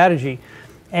replication strategy?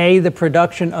 A, the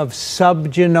production of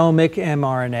subgenomic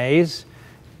mRNAs.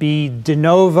 B, de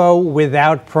novo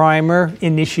without primer,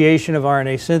 initiation of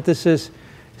RNA synthesis.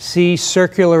 C,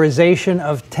 circularization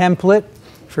of template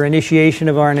for initiation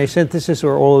of RNA synthesis,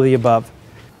 or all of the above?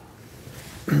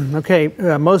 Okay,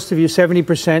 most of you,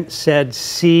 70%, said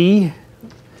C,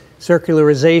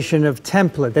 circularization of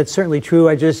template. That's certainly true.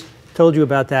 I just told you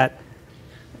about that.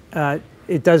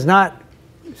 It does not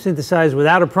synthesize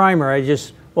without a primer. I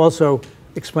just also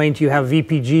explained to you how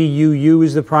VPG-UU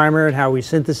is the primer and how we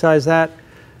synthesize that.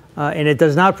 And it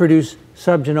does not produce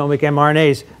subgenomic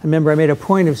mRNAs. Remember, I made a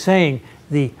point of saying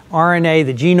the RNA,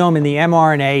 the genome, and the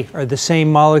mRNA are the same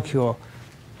molecule.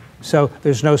 So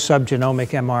there's no subgenomic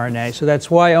mRNA. So that's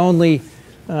why only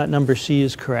number C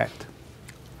is correct.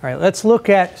 All right, let's look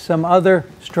at some other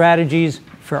strategies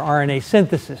for RNA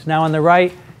synthesis. Now on the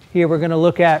right here, we're going to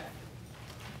look at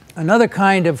another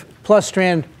kind of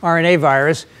plus-strand RNA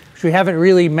virus, which we haven't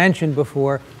really mentioned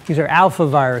before. These are alpha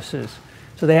viruses.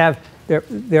 So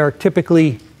they're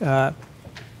typically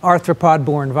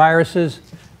arthropod-borne viruses,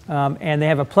 and they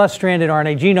have a plus-stranded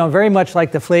RNA genome, very much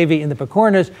like the flavi and the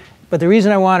picornas. But the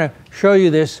reason I want to show you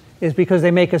this is because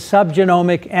they make a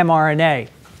subgenomic mRNA.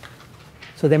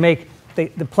 So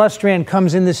the plus strand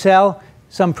comes in the cell.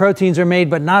 Some proteins are made,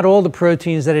 but not all the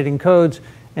proteins that it encodes.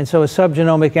 And so a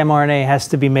subgenomic mRNA has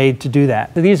to be made to do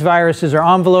that. So these viruses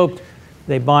are enveloped.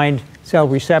 They bind cell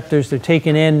receptors. They're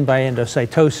taken in by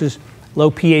endocytosis.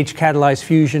 Low pH catalyzed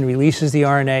fusion releases the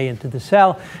RNA into the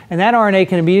cell. And that RNA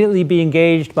can immediately be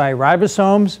engaged by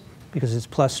ribosomes because it's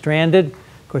plus-stranded.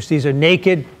 Of course, these are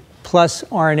naked plus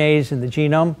RNAs in the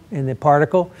genome, in the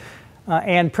particle.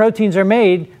 And proteins are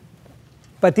made,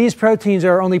 but these proteins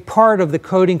are only part of the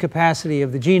coding capacity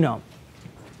of the genome.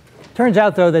 Turns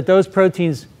out, though, that those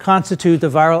proteins constitute the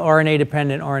viral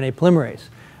RNA-dependent RNA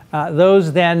polymerase.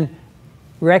 Those then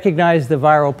recognize the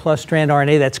viral plus-strand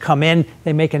RNA that's come in.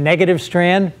 They make a negative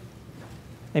strand.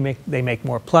 They make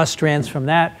more plus strands from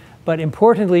that. But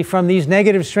importantly, from these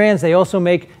negative strands, they also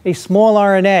make a small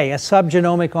RNA, a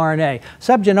subgenomic RNA.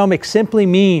 Subgenomic simply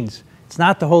means it's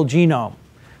not the whole genome.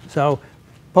 So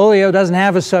polio doesn't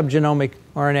have a subgenomic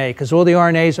RNA because all the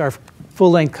RNAs are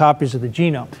full-length copies of the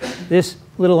genome. This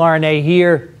little RNA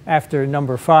here, after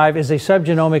number 5, is a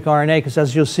subgenomic RNA because,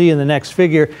 as you'll see in the next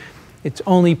figure, it's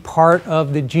only part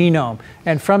of the genome.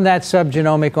 And from that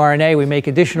subgenomic RNA, we make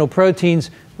additional proteins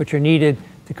which are needed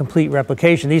to complete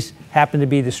replication. These happen to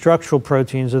be the structural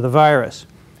proteins of the virus.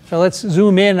 So let's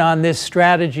zoom in on this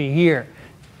strategy here.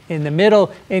 In the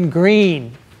middle, in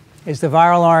green, is the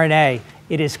viral RNA.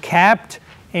 It is capped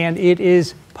and it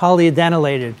is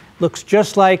polyadenylated. Looks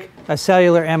just like a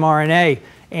cellular mRNA.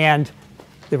 And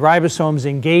the ribosomes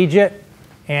engage it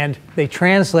and they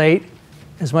translate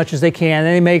as much as they can.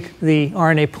 Then they make the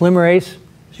RNA polymerase,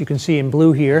 as you can see in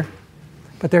blue here.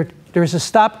 But there's a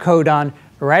stop codon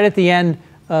right at the end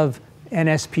of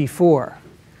NSP4.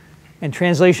 And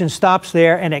translation stops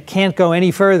there, and it can't go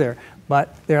any further.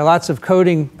 But there are lots of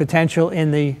coding potential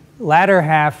in the latter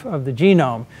half of the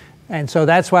genome. And so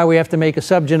that's why we have to make a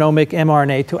subgenomic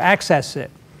mRNA to access it.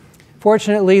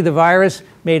 Fortunately, the virus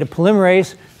made a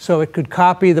polymerase, so it could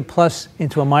copy the plus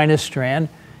into a minus strand.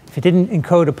 If it didn't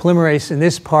encode a polymerase in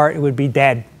this part, it would be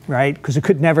dead, right? Because it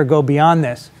could never go beyond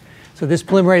this. So this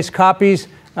polymerase copies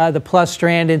the plus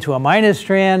strand into a minus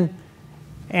strand,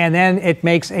 and then it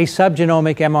makes a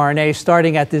subgenomic mRNA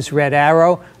starting at this red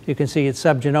arrow. You can see it's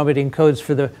subgenomic. It encodes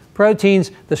for the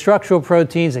proteins, the structural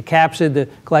proteins, the capsid, the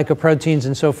glycoproteins,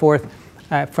 and so forth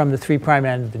from the 3'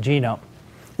 end of the genome.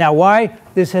 Now, why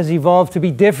this has evolved to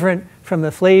be different from the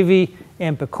flavi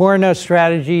and picorna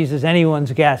strategies is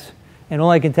anyone's guess. And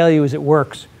all I can tell you is it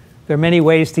works. There are many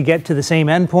ways to get to the same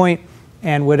endpoint,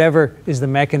 and whatever is the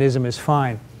mechanism is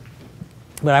fine.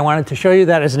 But I wanted to show you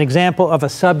that as an example of a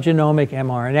subgenomic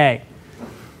mRNA.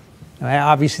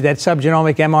 Obviously, that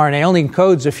subgenomic mRNA only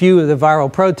encodes a few of the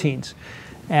viral proteins,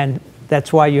 and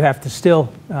that's why you have to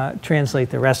still translate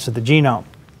the rest of the genome.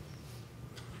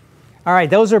 All right,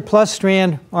 those are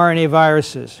plus-strand RNA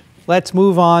viruses. Let's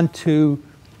move on to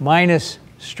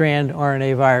minus-strand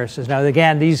RNA viruses. Now,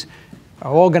 again, these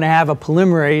are all going to have a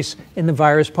polymerase in the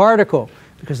virus particle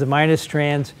because the minus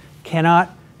strands cannot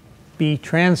be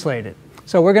translated.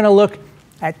 So we're going to look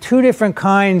at 2 different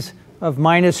kinds of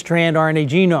minus-strand RNA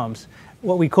genomes,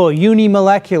 what we call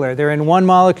unimolecular. They're in one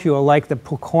molecule, like the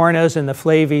picornas and the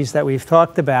flavis that we've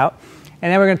talked about.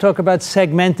 And then we're going to talk about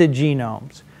segmented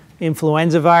genomes,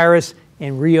 influenza virus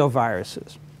and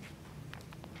reoviruses.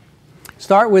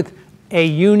 Start with a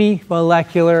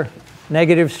unimolecular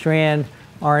negative strand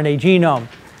RNA genome.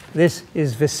 This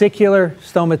is vesicular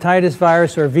stomatitis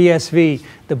virus, or VSV,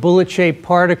 the bullet-shaped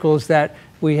particles that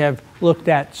we have looked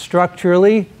at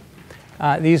structurally.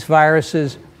 These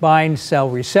viruses bind cell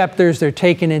receptors. They're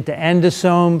taken into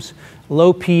endosomes.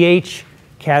 Low pH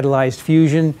catalyzed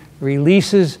fusion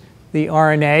releases the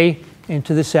RNA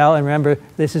into the cell. And remember,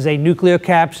 this is a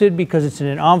nucleocapsid because it's in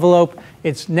an envelope.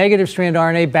 It's negative strand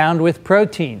RNA bound with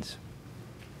proteins.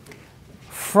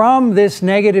 From this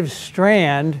negative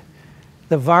strand,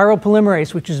 the viral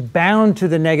polymerase, which is bound to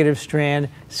the negative strand,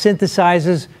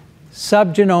 synthesizes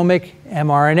subgenomic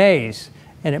mRNAs.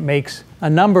 And it makes a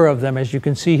number of them, as you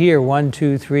can see here, 1,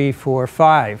 2, 3, 4,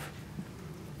 5.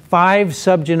 5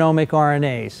 subgenomic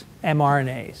RNAs,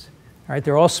 mRNAs. All right,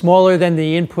 they're all smaller than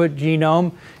the input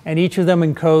genome, and each of them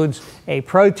encodes a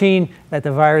protein that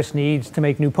the virus needs to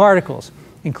make new particles,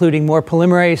 including more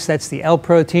polymerase, that's the L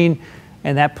protein,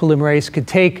 and that polymerase could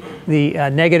take the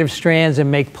negative strands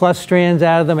and make plus strands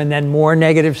out of them, and then more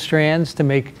negative strands to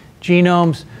make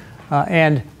genomes,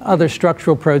 and other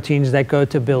structural proteins that go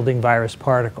to building virus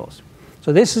particles.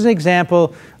 So this is an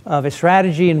example of a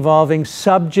strategy involving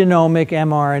subgenomic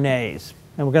mRNAs.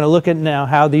 And we're going to look at now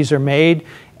how these are made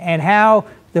and how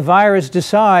the virus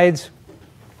decides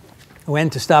when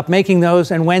to stop making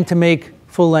those and when to make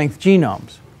full-length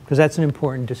genomes, because that's an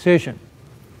important decision.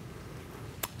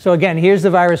 So again, here's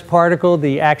the virus particle,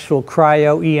 the actual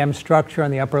cryo-EM structure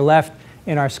on the upper left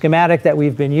in our schematic that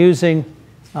we've been using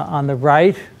on the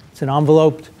right. It's an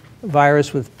enveloped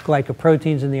virus with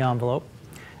glycoproteins in the envelope.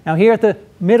 Now here at the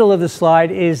middle of the slide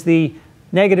is the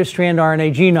negative strand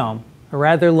RNA genome, a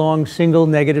rather long single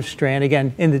negative strand.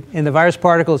 Again, in the virus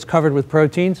particle, it's covered with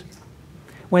proteins.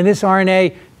 When this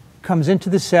RNA comes into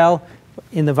the cell,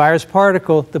 in the virus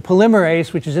particle, the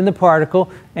polymerase, which is in the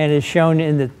particle and is shown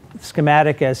in the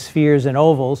schematic as spheres and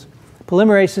ovals,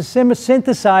 polymerase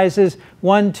synthesizes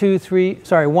 1, 2,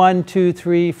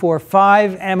 3, 4,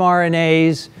 5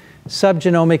 mRNAs,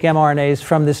 subgenomic mRNAs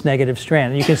from this negative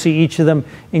strand. And you can see each of them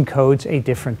encodes a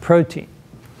different protein.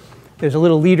 There's a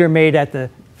little leader made at the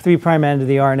 3' end of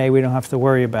the RNA we don't have to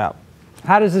worry about.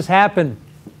 How does this happen?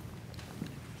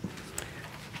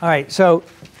 All right, so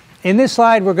in this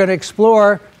slide, we're going to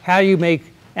explore how you make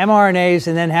mRNAs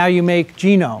and then how you make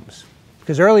genomes.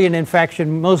 Because early in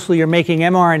infection, mostly you're making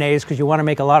mRNAs because you want to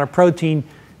make a lot of protein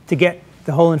to get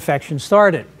the whole infection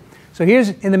started. So here's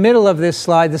in the middle of this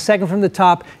slide, the second from the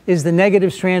top is the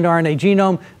negative strand RNA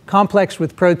genome, complex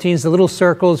with proteins. The little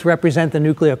circles represent the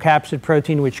nucleocapsid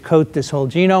protein which coat this whole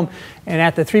genome. And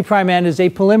at the 3' end is a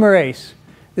polymerase.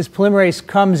 This polymerase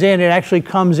comes in, it actually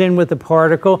comes in with the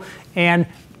particle and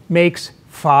makes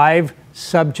 5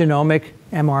 subgenomic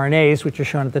mRNAs, which are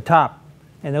shown at the top.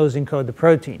 And those encode the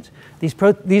proteins. These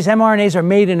mRNAs are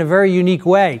made in a very unique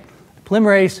way. The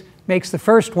polymerase makes the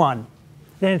first one,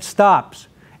 then it stops.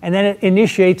 And then it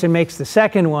initiates and makes the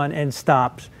second one and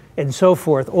stops, and so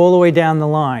forth, all the way down the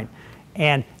line.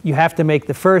 And you have to make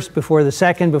the first before the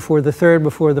second, before the third,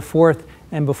 before the fourth,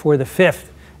 and before the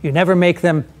fifth. You never make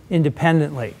them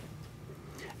independently.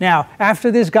 Now,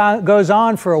 after this goes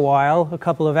on for a while, a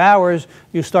couple of hours,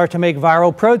 you start to make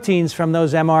viral proteins from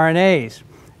those mRNAs.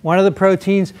 One of the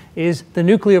proteins is the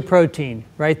nucleoprotein,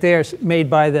 right there,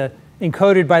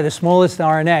 encoded by the smallest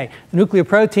RNA. The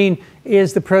nucleoprotein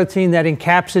is the protein that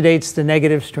encapsulates the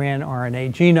negative strand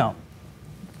RNA genome.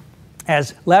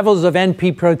 As levels of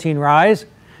NP protein rise,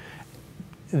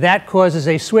 that causes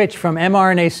a switch from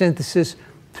mRNA synthesis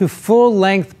to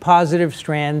full-length positive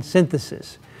strand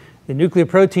synthesis. The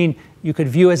nucleoprotein you could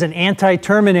view as an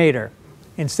anti-terminator.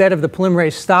 Instead of the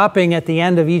polymerase stopping at the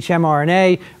end of each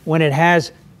mRNA, when it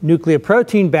has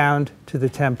nucleoprotein bound to the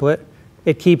template,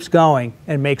 it keeps going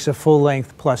and makes a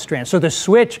full-length plus strand. So the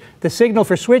signal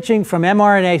for switching from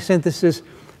mRNA synthesis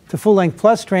to full-length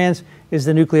plus strands is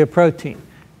the nucleoprotein.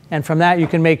 And from that, you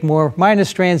can make more minus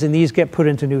strands, and these get put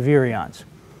into new virions.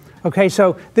 Okay,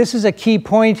 so this is a key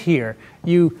point here.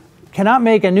 You cannot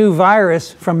make a new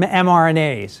virus from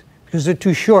mRNAs because they're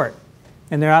too short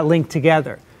and they're not linked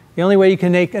together. The only way you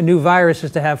can make a new virus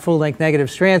is to have full-length negative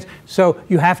strands, so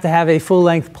you have to have a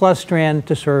full-length plus strand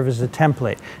to serve as the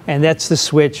template. And that's the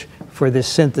switch for this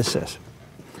synthesis.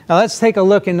 Now let's take a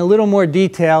look in a little more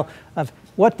detail of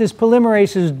what this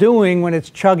polymerase is doing when it's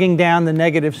chugging down the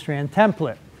negative strand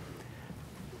template.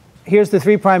 Here's the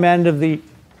 3' end of the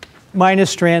minus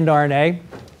strand RNA.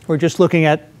 We're just looking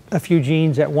at a few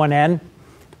genes at one end.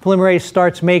 The polymerase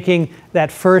starts making that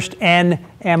first N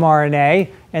mRNA.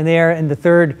 And there in the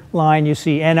third line, you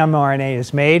see N mRNA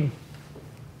is made.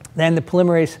 Then the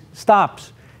polymerase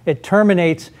stops. It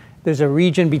terminates. There's a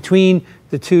region between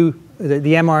the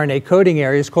mRNA coding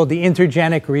areas called the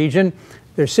intergenic region.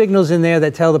 There's signals in there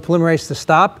that tell the polymerase to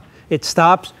stop. It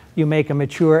stops. You make a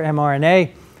mature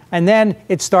mRNA. And then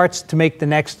it starts to make the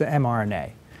next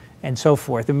mRNA, and so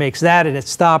forth. It makes that, and it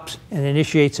stops and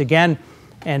initiates again.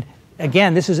 And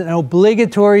again, this is an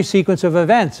obligatory sequence of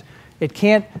events. It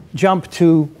can't jump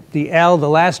to the L, the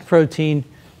last protein,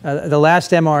 the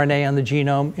last mRNA on the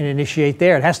genome and initiate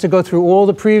there. It has to go through all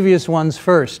the previous ones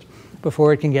first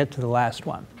before it can get to the last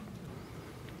one.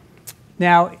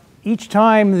 Now, each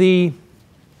time the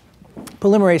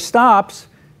polymerase stops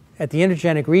at the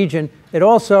intergenic region, it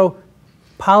also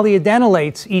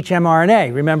polyadenylates each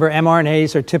mRNA. Remember,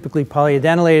 mRNAs are typically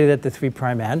polyadenylated at the 3'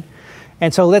 end.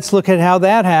 And so let's look at how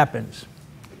that happens.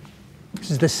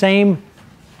 This is the same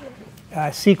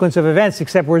sequence of events,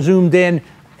 except we're zoomed in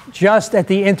just at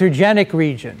the intergenic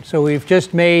region. So we've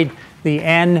just made the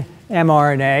N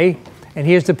mRNA, and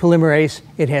here's the polymerase.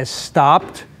 It has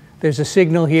stopped. There's a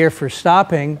signal here for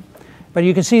stopping, but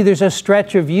you can see there's a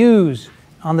stretch of U's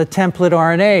on the template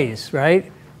RNAs,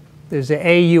 right? There's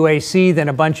a UAC, then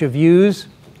a bunch of U's.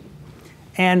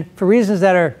 And for reasons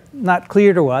that are not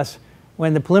clear to us,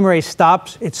 when the polymerase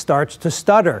stops, it starts to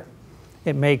stutter.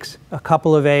 It makes a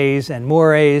couple of A's and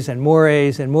more A's and more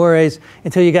A's and more A's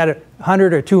until you got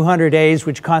 100 or 200 A's,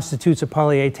 which constitutes a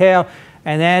poly-A tail.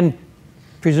 And then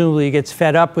presumably it gets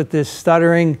fed up with this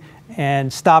stuttering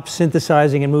and stops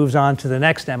synthesizing and moves on to the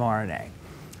next mRNA.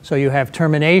 So you have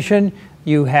termination,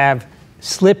 you have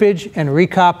slippage and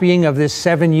recopying of this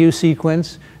 7U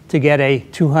sequence to get a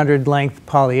 200 length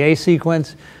poly-A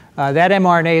sequence. That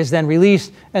mRNA is then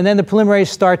released, and then the polymerase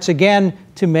starts again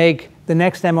to make the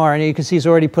next mRNA. You can see it's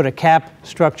already put a cap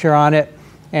structure on it,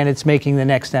 and it's making the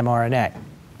next mRNA.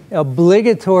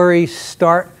 Obligatory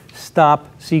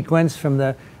start-stop sequence from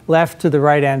the left to the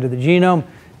right end of the genome,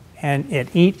 and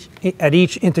at each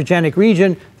intergenic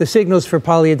region, the signals for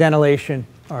polyadenylation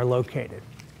are located.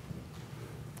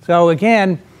 So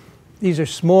again, these are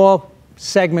small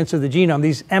segments of the genome.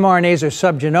 These mRNAs are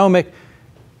subgenomic.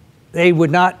 They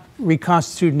would not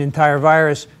reconstitute an entire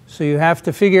virus, so you have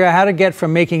to figure out how to get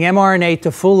from making mRNA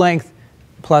to full-length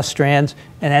plus strands,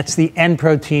 and that's the N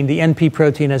protein, the NP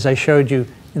protein, as I showed you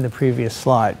in the previous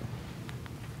slide.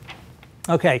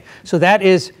 Okay, so that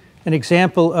is an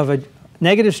example of a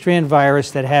negative strand virus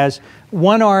that has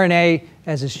one RNA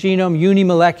as its genome,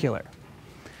 unimolecular.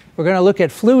 We're going to look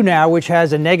at flu now, which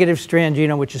has a negative strand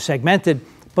genome, which is segmented,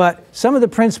 but some of the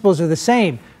principles are the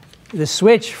same. The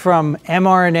switch from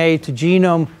mRNA to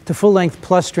genome to full-length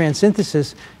plus strand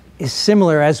synthesis is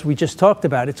similar, as we just talked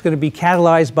about. It's going to be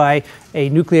catalyzed by a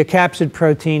nucleocapsid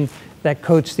protein that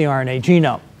coats the RNA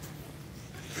genome.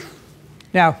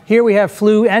 Now, here we have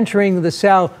flu entering the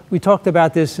cell. We talked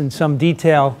about this in some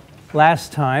detail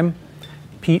last time.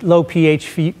 Low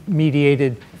pH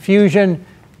mediated fusion.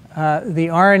 The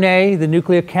RNA, the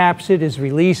nucleocapsid, is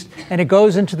released, and it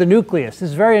goes into the nucleus.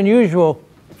 This is very unusual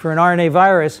for an RNA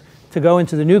virus to go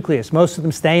into the nucleus. Most of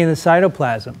them stay in the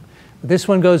cytoplasm. But this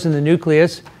one goes in the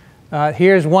nucleus.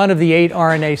 Here's one of the 8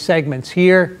 RNA segments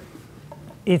here.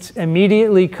 It's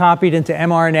immediately copied into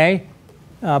mRNA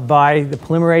by the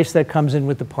polymerase that comes in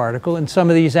with the particle. And some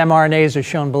of these mRNAs are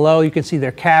shown below. You can see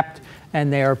they're capped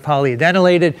and they are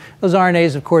polyadenylated. Those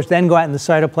RNAs, of course, then go out in the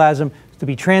cytoplasm to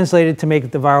be translated to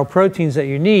make the viral proteins that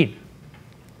you need.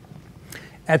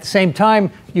 At the same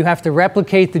time, you have to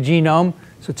replicate the genome.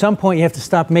 So at some point, you have to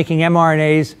stop making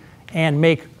mRNAs and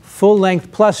make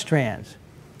full-length plus strands.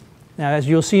 Now, as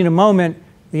you'll see in a moment,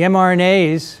 the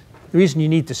mRNAs, the reason you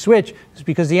need to switch is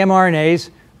because the mRNAs,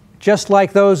 just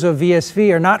like those of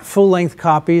VSV, are not full-length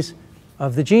copies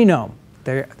of the genome.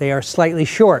 They are slightly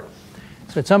short.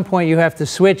 So at some point, you have to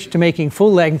switch to making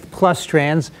full-length plus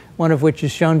strands, one of which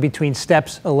is shown between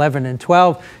steps 11 and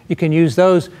 12. You can use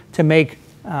those to make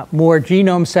more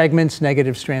genome segments,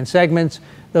 negative strand segments.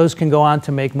 Those can go on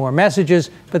to make more messages,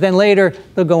 but then later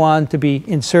they'll go on to be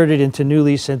inserted into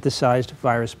newly synthesized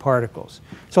virus particles.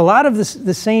 So a lot of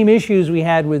the same issues we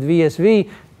had with VSV.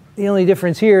 The only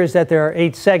difference here is that there are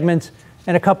 8 segments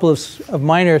and a couple of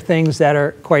minor things that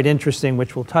are quite interesting,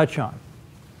 which we'll touch on.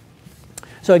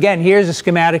 So again, here's a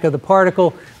schematic of the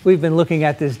particle. We've been looking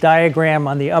at this diagram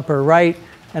on the upper right,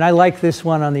 and I like this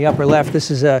one on the upper left.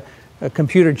 This is a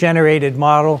computer-generated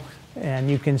model,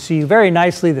 and you can see very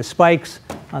nicely the spikes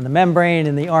on the membrane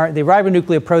and the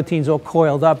ribonucleoproteins all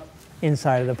coiled up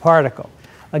inside of the particle.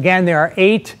 Again, there are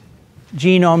 8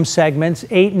 genome segments,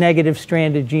 8 negative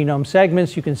stranded genome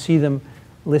segments. You can see them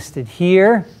listed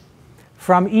here.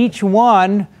 From each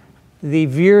one, the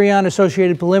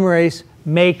virion-associated polymerase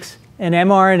makes an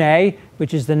mRNA,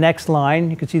 which is the next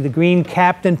line. You can see the green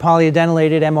capped and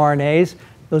polyadenylated mRNAs.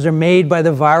 Those are made by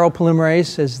the viral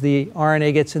polymerase as the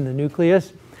RNA gets in the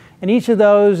nucleus. And each of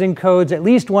those encodes at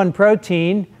least one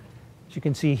protein, as you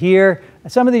can see here.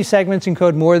 Some of these segments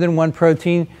encode more than one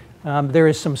protein. There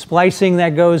is some splicing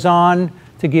that goes on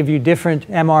to give you different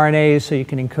mRNAs, so you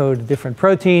can encode a different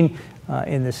protein.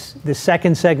 In this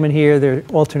second segment here, there are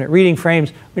alternate reading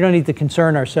frames. We don't need to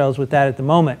concern ourselves with that at the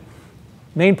moment.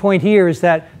 Main point here is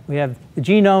that we have the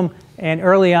genome, and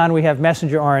early on we have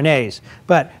messenger RNAs.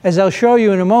 But as I'll show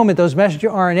you in a moment, those messenger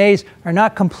RNAs are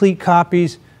not complete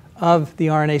copies of the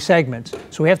RNA segments.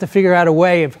 So we have to figure out a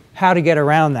way of how to get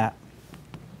around that.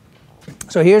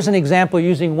 So here's an example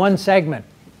using one segment.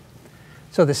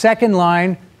 So the second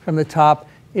line from the top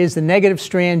is the negative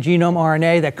strand genome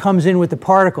RNA that comes in with the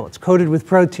particle. It's coated with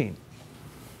protein.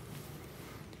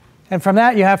 And from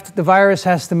that, the virus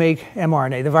has to make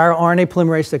mRNA. The viral RNA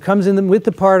polymerase that comes in with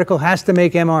the particle has to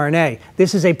make mRNA.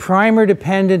 This is a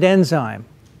primer-dependent enzyme.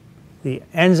 The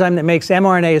enzyme that makes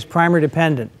mRNA is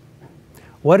primer-dependent.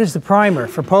 What is the primer?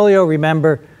 For polio,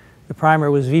 remember, the primer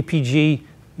was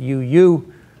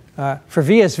VPG-UU. For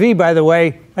VSV, by the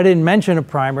way, I didn't mention a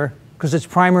primer because it's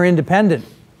primer-independent.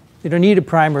 You don't need a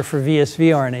primer for VSV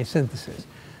RNA synthesis.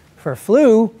 For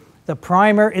flu, the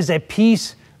primer is a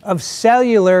piece of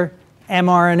cellular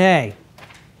mRNA.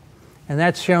 And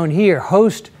that's shown here,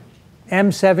 host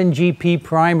M7GP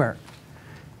primer.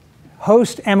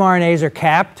 Host mRNAs are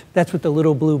capped. That's what the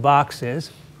little blue box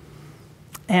is.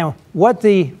 And what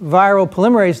the viral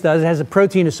polymerase does, it has a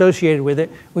protein associated with it,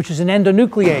 which is an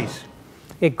endonuclease.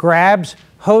 It grabs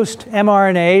host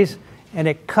mRNAs and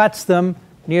it cuts them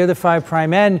near the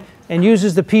 5' end and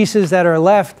uses the pieces that are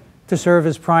left to serve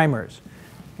as primers.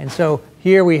 And so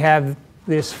here we have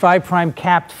this 5'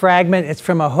 capped fragment. It's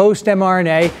from a host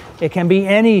mRNA. It can be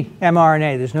any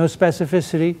mRNA. There's no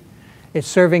specificity. It's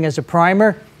serving as a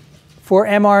primer for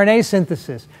mRNA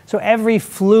synthesis. So every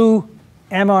flu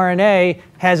mRNA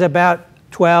has about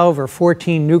 12 or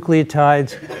 14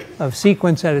 nucleotides of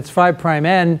sequence at its 5'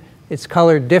 end. It's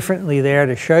colored differently there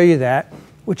to show you that,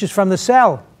 which is from the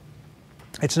cell.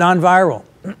 It's non-viral.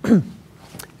 And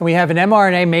we have an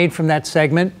mRNA made from that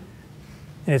segment,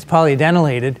 and it's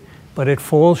polyadenylated, but it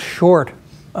falls short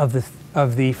of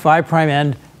the 5'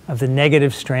 end of the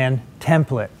negative strand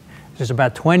template. There's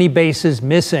about 20 bases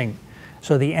missing.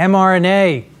 So the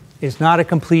mRNA is not a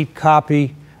complete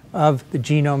copy of the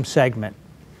genome segment.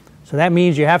 So that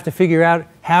means you have to figure out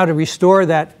how to restore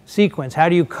that sequence. How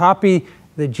do you copy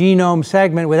the genome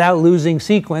segment without losing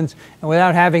sequence and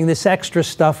without having this extra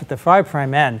stuff at the 5'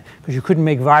 end, because you couldn't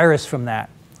make virus from that,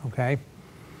 okay?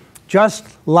 Just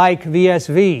like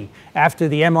VSV, after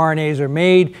the mRNAs are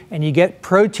made and you get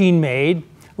protein made,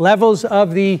 levels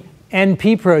of the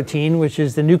NP protein, which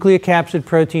is the nucleocapsid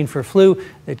protein for flu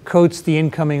that coats the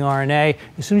incoming RNA,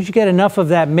 as soon as you get enough of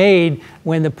that made,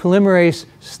 when the polymerase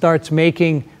starts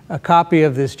making a copy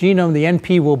of this genome, the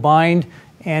NP will bind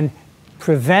and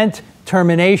prevent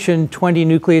termination 20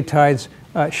 nucleotides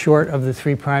short of the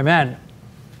 3' end.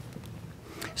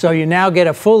 So you now get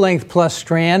a full-length plus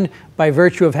strand by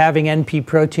virtue of having NP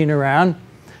protein around,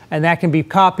 and that can be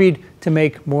copied to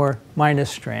make more minus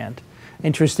strand.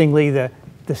 Interestingly, the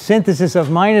synthesis of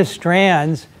minus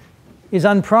strands is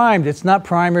unprimed. It's not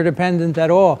primer dependent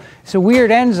at all. It's a weird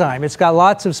enzyme. It's got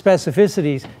lots of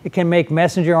specificities. It can make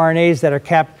messenger RNAs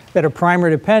that are primer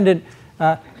dependent.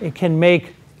 It can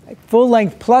make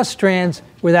full-length plus strands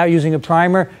without using a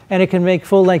primer, and it can make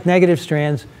full-length negative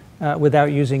strands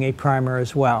without using a primer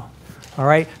as well. All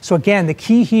right, so again, the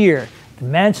key here, the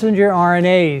messenger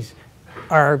RNAs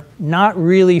are not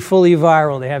really fully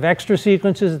viral. They have extra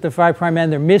sequences at the 5'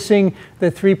 end. They're missing the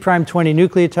 3' 20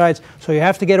 nucleotides, so you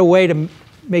have to get a way to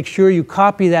make sure you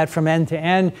copy that from end to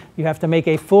end. You have to make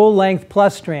a full-length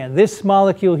plus strand. This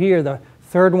molecule here, the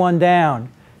third one down,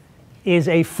 is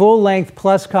a full-length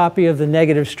plus copy of the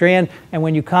negative strand, and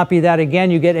when you copy that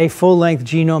again, you get a full-length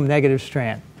genome negative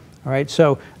strand. All right,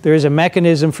 so there is a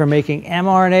mechanism for making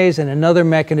mRNAs and another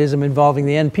mechanism involving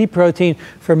the NP protein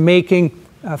for making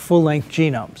full-length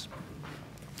genomes.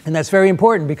 And that's very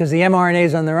important because the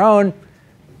mRNAs on their own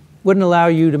wouldn't allow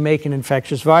you to make an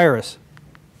infectious virus.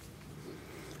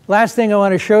 Last thing I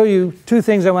want to show you, two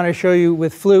things I want to show you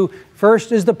with flu.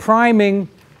 First is the priming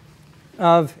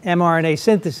of mRNA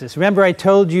synthesis. Remember I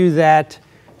told you that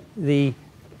the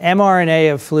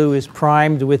mRNA of flu is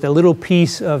primed with a little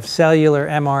piece of cellular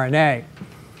mRNA.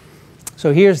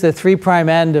 So here's the 3'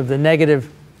 end of the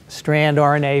negative strand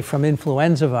RNA from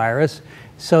influenza virus.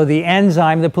 So the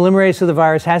enzyme, the polymerase of the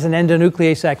virus, has an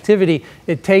endonuclease activity.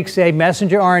 It takes a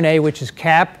messenger RNA, which is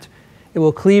capped. It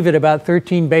will cleave at about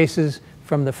 13 bases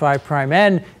from the 5'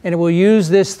 end, and it will use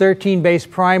this 13-base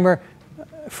primer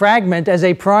fragment as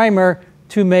a primer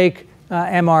to make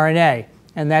mRNA.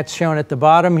 And that's shown at the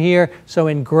bottom here. So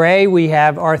in gray, we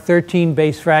have our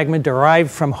 13-base fragment derived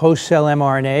from host cell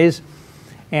mRNAs,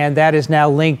 and that is now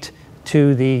linked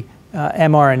to the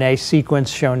mRNA sequence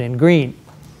shown in green.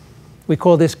 We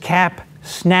call this cap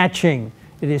snatching.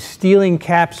 It is stealing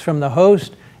caps from the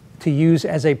host to use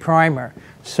as a primer.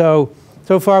 So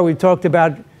So far we've talked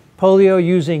about polio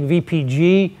using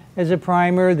VPG as a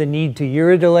primer, the need to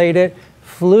uridylate it.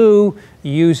 Flu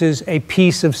uses a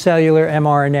piece of cellular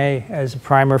mRNA as a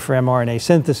primer for mRNA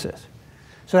synthesis.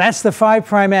 So that's the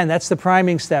 5' end, that's the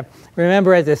priming step.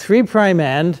 Remember, at the 3'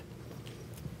 end,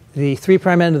 the 3'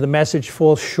 end of the message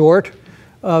falls short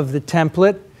of the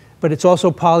template, but it's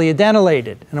also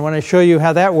polyadenylated. And I want to show you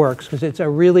how that works, because it's a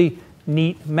really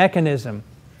neat mechanism.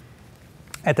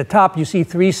 At the top, you see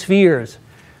 3 spheres.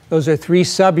 Those are 3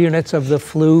 subunits of the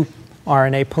flu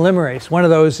RNA polymerase. One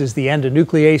of those is the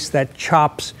endonuclease that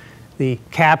chops the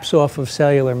caps off of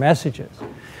cellular messages.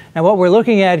 Now what we're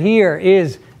looking at here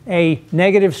is a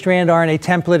negative strand RNA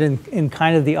template in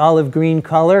kind of the olive green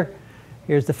color.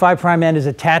 Here's the 5' end is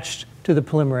attached to the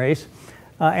polymerase.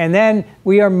 And then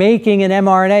we are making an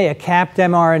mRNA, a capped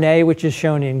mRNA, which is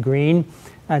shown in green.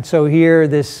 And so here,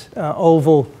 this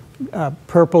oval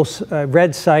purple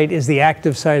red site is the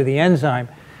active site of the enzyme.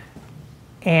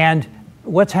 And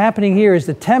what's happening here is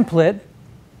the template,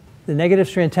 the negative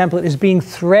strand template, is being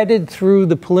threaded through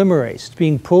the polymerase. It's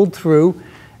being pulled through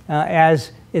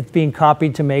as it's being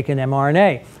copied to make an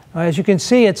mRNA. As you can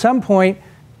see, at some point,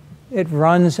 it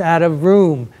runs out of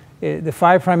room. The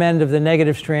 5' end of the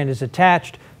negative strand is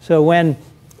attached. So when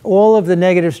all of the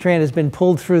negative strand has been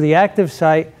pulled through the active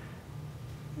site,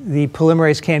 the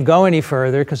polymerase can't go any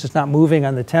further because it's not moving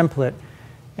on the template.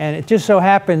 And it just so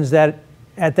happens that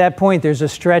at that point, there's a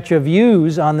stretch of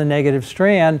U's on the negative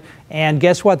strand, and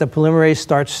guess what? The polymerase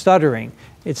starts stuttering.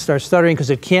 It starts stuttering because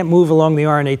it can't move along the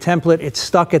RNA template. It's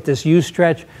stuck at this U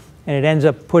stretch, and it ends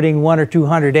up putting 100 or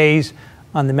 200 A's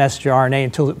on the messenger RNA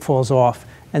until it falls off.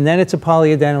 And then it's a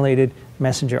polyadenylated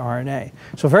messenger RNA.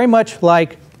 So very much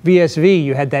like VSV,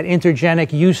 you had that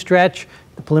intergenic U stretch.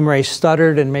 The polymerase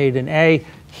stuttered and made an A.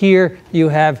 Here, you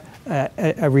have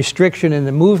a restriction in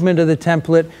the movement of the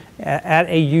template at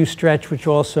a U stretch, which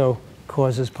also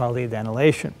causes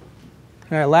polyadenylation.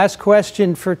 All right, last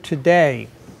question for today.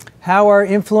 How are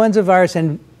influenza virus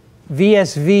and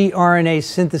VSV RNA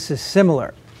synthesis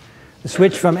similar? The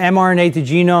switch from mRNA to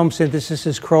genome synthesis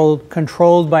is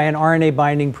controlled by an RNA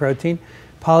binding protein.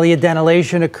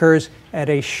 Polyadenylation occurs at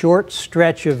a short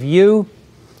stretch of U.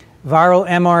 Viral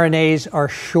mRNAs are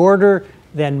shorter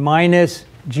than minus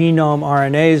genome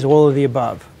RNAs, all of the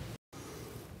above.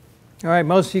 All right,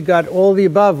 most of you got all of the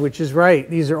above, which is right.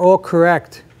 These are all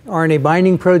correct. RNA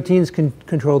binding proteins can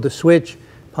control the switch.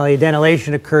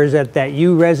 Polyadenylation occurs at that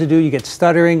U residue. You get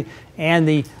stuttering. And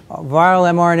the viral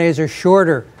mRNAs are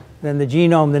shorter than the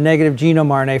genome, the negative genome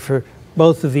RNA for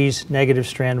both of these negative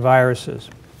strand viruses.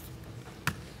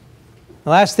 The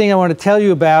last thing I want to tell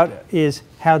you about is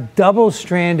how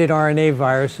double-stranded RNA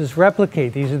viruses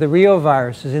replicate. These are the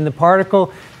reoviruses. In the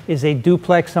particle is a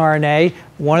duplex RNA.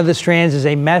 One of the strands is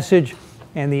a message,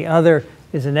 and the other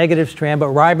is a negative strand, but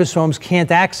ribosomes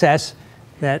can't access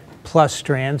that plus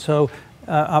strand. So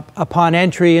upon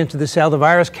entry into the cell, the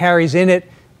virus carries in it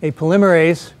a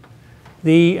polymerase.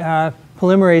 The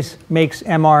polymerase makes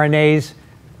mRNAs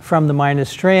from the minus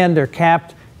strand. They're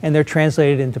capped, and they're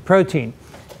translated into protein.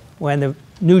 When the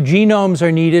new genomes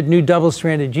are needed, new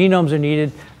double-stranded genomes are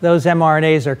needed, those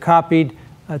mRNAs are copied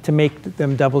to make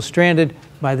them double-stranded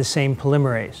by the same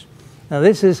polymerase. Now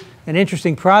this is an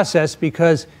interesting process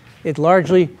because it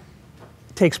largely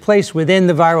takes place within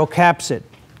the viral capsid.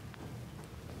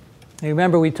 Now,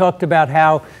 remember, we talked about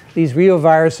how these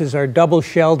reoviruses are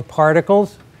double-shelled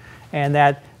particles and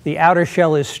that the outer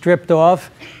shell is stripped off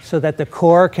so that the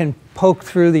core can poke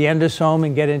through the endosome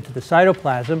and get into the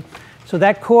cytoplasm. So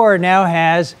that core now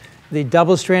has the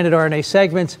double-stranded RNA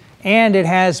segments, and it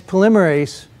has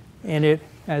polymerase in it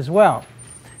as well.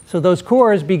 So those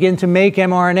cores begin to make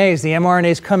mRNAs. The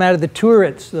mRNAs come out of the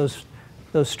turrets, those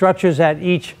structures at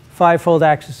each 5-fold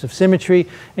axis of symmetry.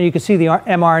 And you can see the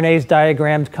mRNAs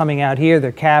diagrammed coming out here.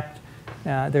 They're capped.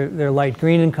 They're light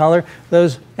green in color.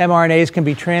 Those mRNAs can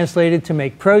be translated to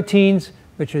make proteins,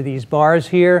 which are these bars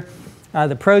here.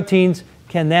 The proteins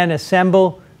can then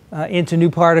assemble into new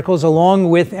particles along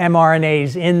with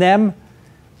mRNAs in them.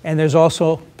 And there's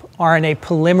also RNA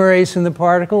polymerase in the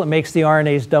particle. It makes the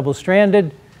RNAs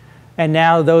double-stranded. And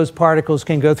now those particles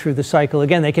can go through the cycle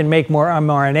again. They can make more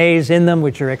mRNAs in them,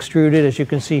 which are extruded, as you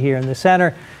can see here in the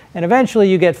center. And eventually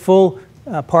you get full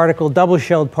particle,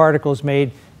 double-shelled particles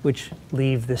made, which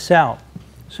leave the cell.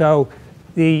 So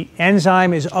the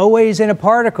enzyme is always in a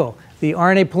particle. The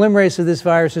RNA polymerase of this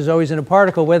virus is always in a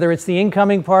particle, whether it's the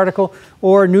incoming particle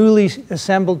or newly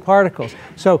assembled particles.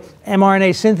 So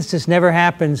mRNA synthesis never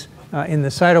happens in the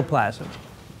cytoplasm.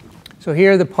 So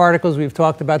here are the particles we've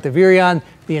talked about. The virion,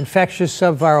 the infectious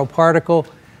subviral particle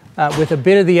with a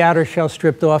bit of the outer shell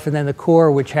stripped off, and then the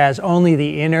core, which has only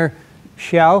the inner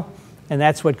shell, and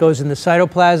that's what goes in the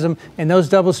cytoplasm. And those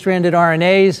double-stranded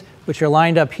RNAs, which are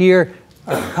lined up here,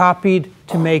 are copied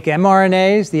to make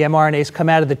mRNAs. The mRNAs come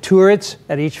out of the turrets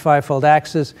at each 5-fold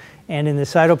axis, and in the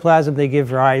cytoplasm they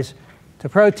give rise to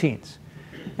proteins.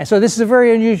 And so this is a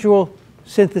very unusual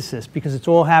synthesis because it's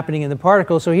all happening in the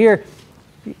particle. So here,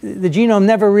 the genome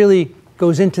never really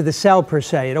goes into the cell per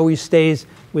se. It always stays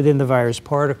within the virus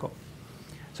particle.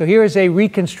 So here is a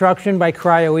reconstruction by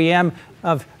cryo-EM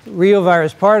of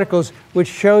reovirus particles, which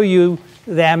show you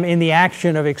them in the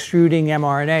action of extruding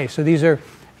mRNA. So these are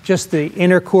just the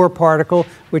inner core particle,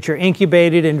 which are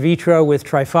incubated in vitro with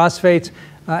triphosphates,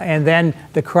 and then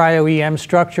the cryo-EM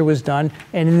structure was done.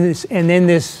 And in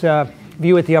this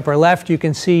view at the upper left, you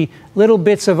can see little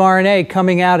bits of RNA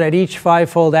coming out at each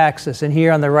 5-fold axis. And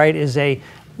here on the right is a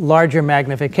larger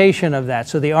magnification of that.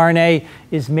 So the RNA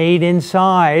is made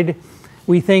inside.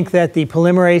 We think that the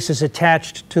polymerase is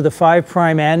attached to the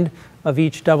 5' end of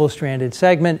each double-stranded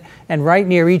segment. And right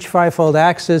near each 5-fold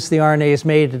axis, the RNA is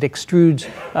made. It extrudes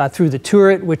through the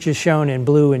turret, which is shown in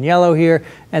blue and yellow here.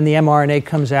 And the mRNA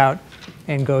comes out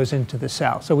and goes into the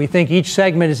cell. So we think each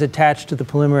segment is attached to the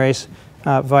polymerase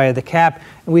via the cap.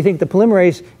 And we think the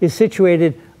polymerase is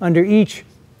situated under each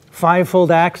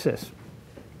 5-fold axis.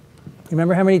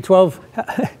 Remember how many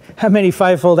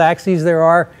 5-fold axes there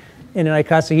are in an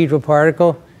icosahedral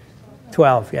particle?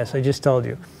 12, yes, I just told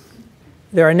you.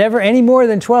 There are never any more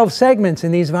than 12 segments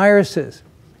in these viruses.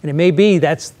 And it may be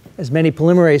that's as many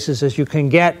polymerases as you can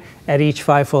get at each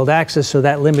 5-fold axis, so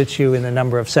that limits you in the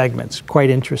number of segments. Quite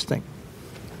interesting.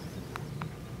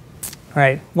 All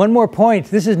right, one more point.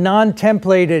 This is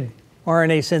non-templated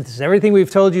RNA synthesis. Everything we've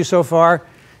told you so far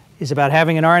is about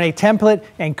having an RNA template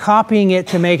and copying it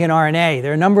to make an RNA.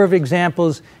 There are a number of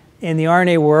examples in the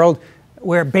RNA world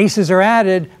where bases are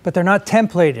added, but they're not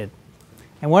templated.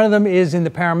 And one of them is in the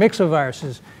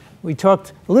paramyxoviruses. We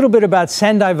talked a little bit about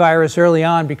Sendai virus early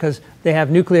on because they have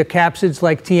nucleocapsids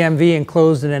like TMV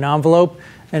enclosed in an envelope.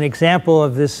 An example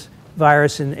of this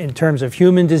virus in terms of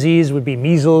human disease would be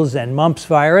measles and mumps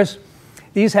virus.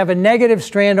 These have a negative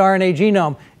strand RNA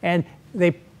genome, and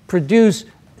they produce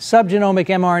subgenomic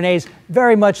mRNAs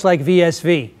very much like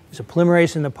VSV. There's a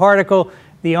polymerase in the particle.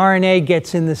 The RNA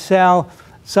gets in the cell.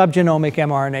 Subgenomic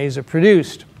mRNAs are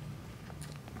produced.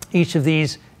 Each of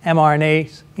these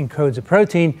mRNAs encodes a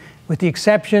protein, with the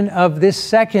exception of this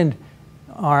second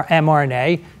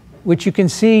mRNA, which you can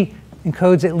see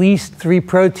encodes at least 3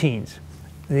 proteins,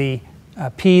 the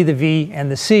P, the V, and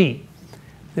the C.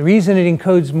 The reason it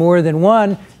encodes more than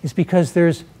one is because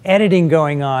there's editing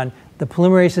going on. The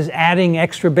polymerase is adding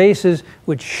extra bases,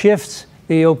 which shifts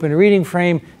the open reading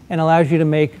frame and allows you to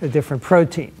make a different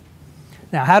protein.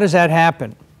 Now, how does that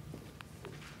happen?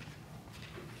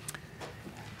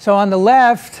 So on the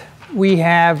left, we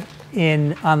have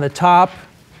on the top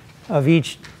of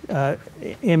each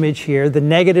image here, the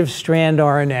negative strand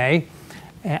RNA.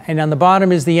 And on the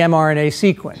bottom is the mRNA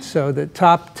sequence. So the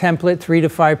top template, 3 to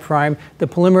 5', the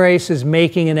polymerase is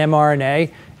making an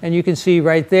mRNA. And you can see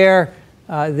right there,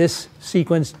 this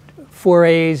sequence, 4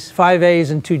 A's, 5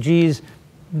 A's, and 2 G's,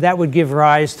 that would give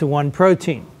rise to one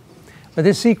protein. But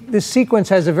this sequence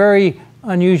has a very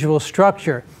unusual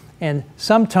structure. And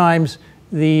sometimes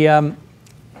the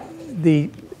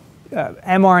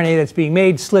mRNA that's being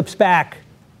made slips back.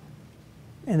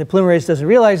 And the polymerase doesn't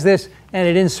realize this, and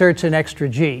it inserts an extra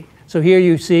G. So here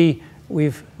you see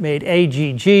we've made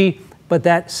AGG, but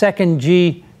that second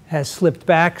G has slipped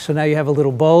back, so now you have a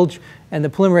little bulge, and the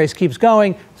polymerase keeps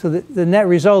going, so the net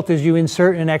result is you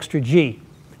insert an extra G.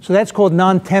 So that's called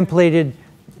non-templated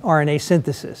RNA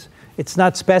synthesis. It's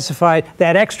not specified.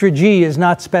 That extra G is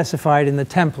not specified in the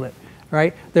template,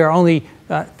 right? There are only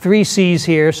 3 C's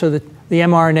here, so that the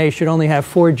mRNA should only have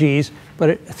 4 G's,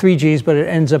 3 G's, but it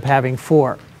ends up having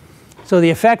 4. So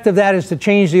the effect of that is to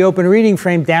change the open reading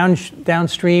frame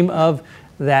downstream of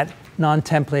that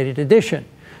non-templated addition.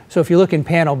 So if you look in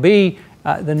panel B,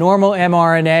 the normal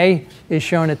mRNA is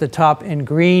shown at the top in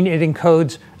green. It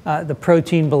encodes the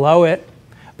protein below it.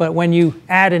 But when you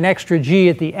add an extra G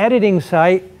at the editing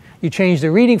site, you change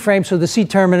the reading frame, so the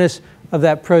C-terminus of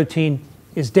that protein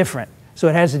is different. So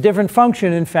it has a different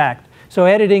function, in fact. So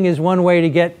editing is one way to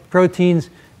get proteins,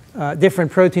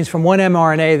 different proteins from one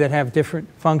mRNA that have different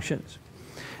functions.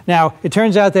 Now, it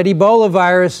turns out that Ebola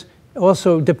virus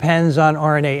also depends on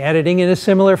RNA editing in a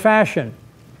similar fashion.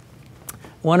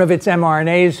 One of its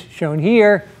mRNAs, shown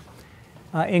here,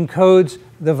 encodes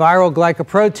the viral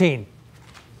glycoprotein.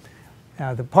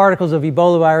 Now, the particles of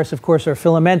Ebola virus, of course, are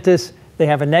filamentous. They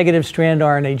have a negative strand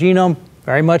RNA genome,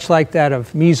 very much like that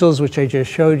of measles, which I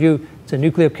just showed you. It's a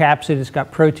nucleocapsid. It's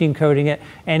got protein coating it.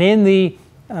 And in the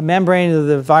membrane of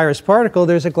the virus particle,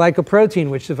 there's a glycoprotein,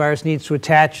 which the virus needs to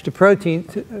attach to protein,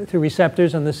 to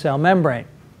receptors on the cell membrane.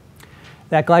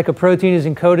 That glycoprotein is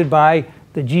encoded by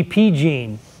the GP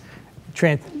gene.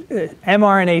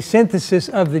 mRNA synthesis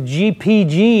of the GP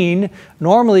gene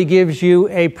normally gives you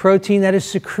a protein that is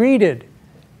secreted.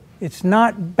 It's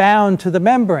not bound to the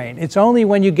membrane. It's only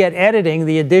when you get editing,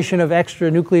 the addition of extra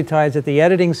nucleotides at the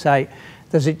editing site,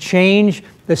 does it change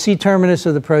the C-terminus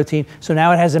of the protein, so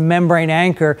now it has a membrane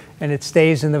anchor and it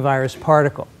stays in the virus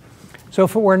particle. So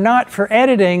if it were not for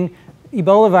editing,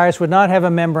 Ebola virus would not have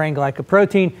a membrane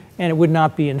glycoprotein and it would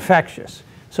not be infectious.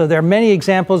 So there are many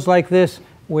examples like this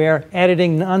where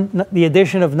editing, the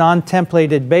addition of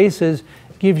non-templated bases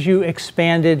gives you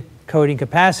expanded coding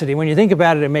capacity. When you think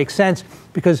about it, it makes sense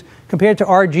because compared to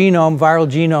our genome, viral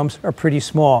genomes are pretty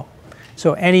small.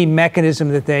 So any mechanism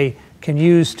that they can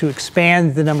use to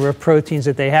expand the number of proteins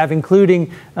that they have,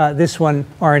 including this one,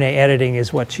 RNA editing,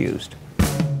 is what's used.